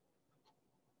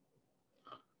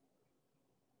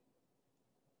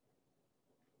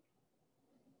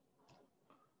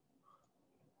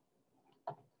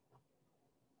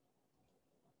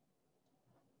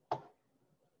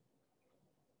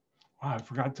 Wow, I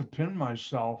forgot to pin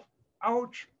myself.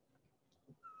 Ouch.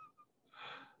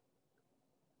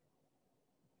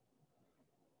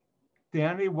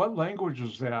 Danny, what language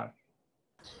is that?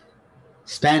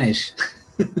 Spanish.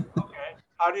 Okay.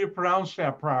 How do you pronounce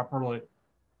that properly?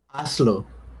 Hazlo.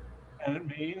 And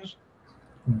it means?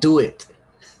 Do it.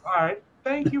 All right.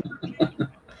 Thank you.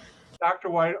 Dr.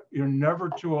 White, you're never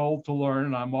too old to learn,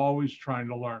 and I'm always trying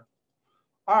to learn.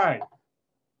 All right.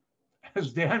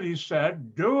 As Danny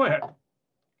said, do it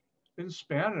in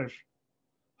Spanish.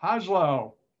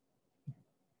 Hazlo.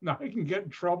 Now I can get in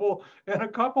trouble in a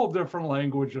couple different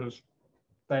languages.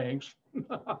 Thanks.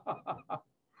 All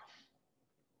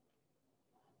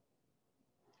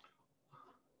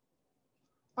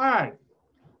right.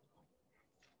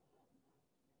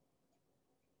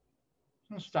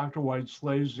 Since Dr. White's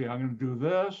lazy, I'm going to do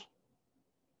this.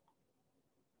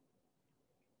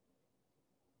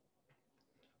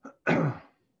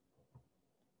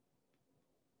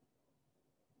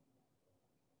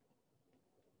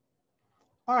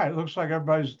 All right, looks like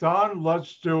everybody's done.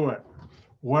 Let's do it.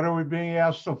 What are we being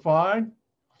asked to find?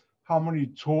 How many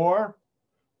torr?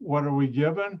 What are we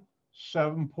given?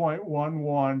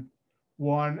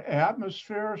 7.111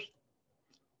 atmospheres.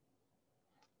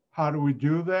 How do we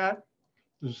do that?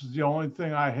 This is the only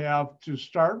thing I have to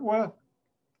start with.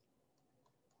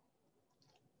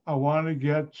 I want to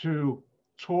get to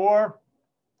torr.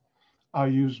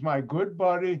 I'll use my good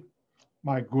buddy,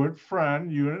 my good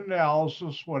friend, unit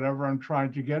analysis. Whatever I'm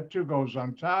trying to get to goes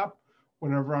on top.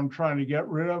 Whatever I'm trying to get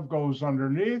rid of goes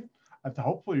underneath.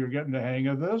 Hopefully you're getting the hang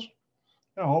of this.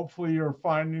 And hopefully you're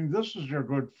finding this is your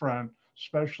good friend,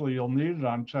 especially you'll need it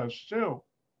on test 2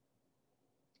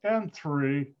 and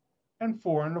 3 and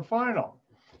 4 in the final.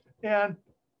 And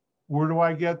where do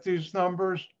I get these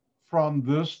numbers? From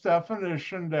this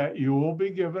definition that you will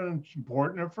be given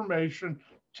important information,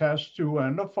 test 2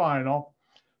 and the final.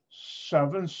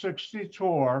 760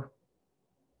 torr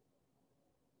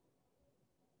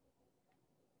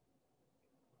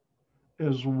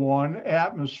is 1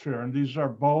 atmosphere, and these are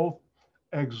both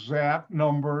exact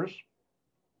numbers,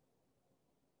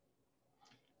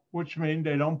 which mean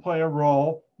they don't play a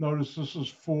role. Notice this is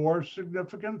 4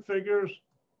 significant figures.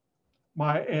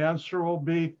 My answer will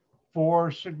be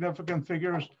 4 significant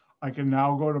figures. I can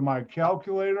now go to my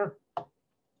calculator.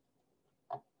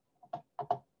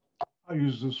 I'll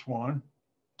use this one.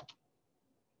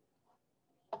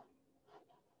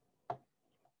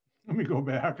 Let me go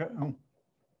back.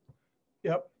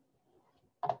 Yep.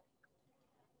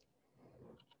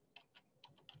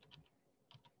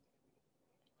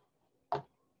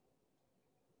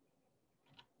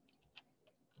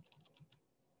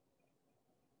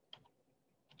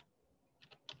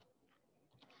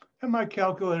 And my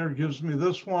calculator gives me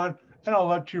this one, and I'll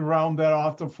let you round that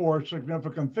off to 4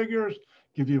 significant figures,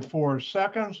 give you 4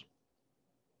 seconds.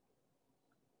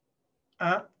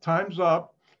 Time's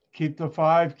up. Keep the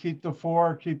 5, keep the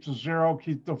 4, keep the 0,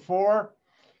 keep the 4.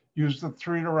 Use the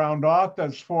 3 to round off.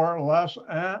 That's 4 or less.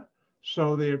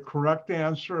 So the correct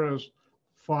answer is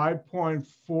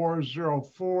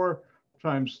 5.404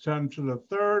 times 10 to the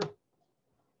third.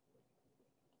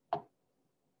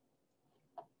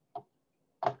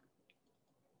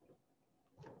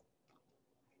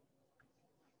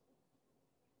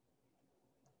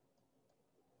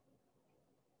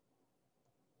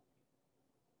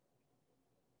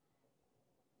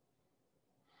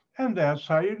 And that's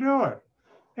how you do it.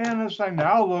 And as I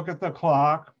now look at the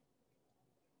clock,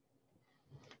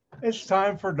 it's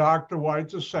time for Dr. White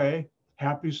to say,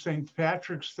 Happy St.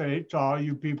 Patrick's Day to all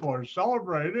you people who are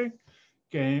celebrating.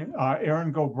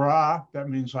 Aaron go bra, that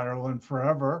means Ireland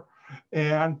forever.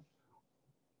 And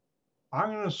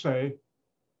I'm going to say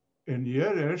in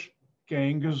Yiddish,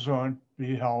 gang gesund,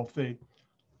 be healthy.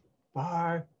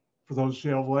 Bye. For those who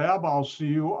have lab, I'll see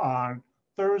you on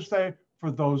Thursday. For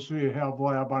those who have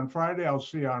lab on Friday, I'll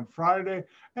see you on Friday.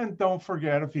 And don't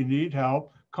forget, if you need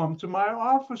help, come to my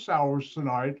office hours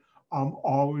tonight. I'm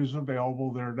always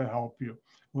available there to help you.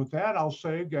 With that, I'll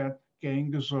say again,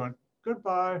 gang gesund.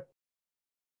 Goodbye.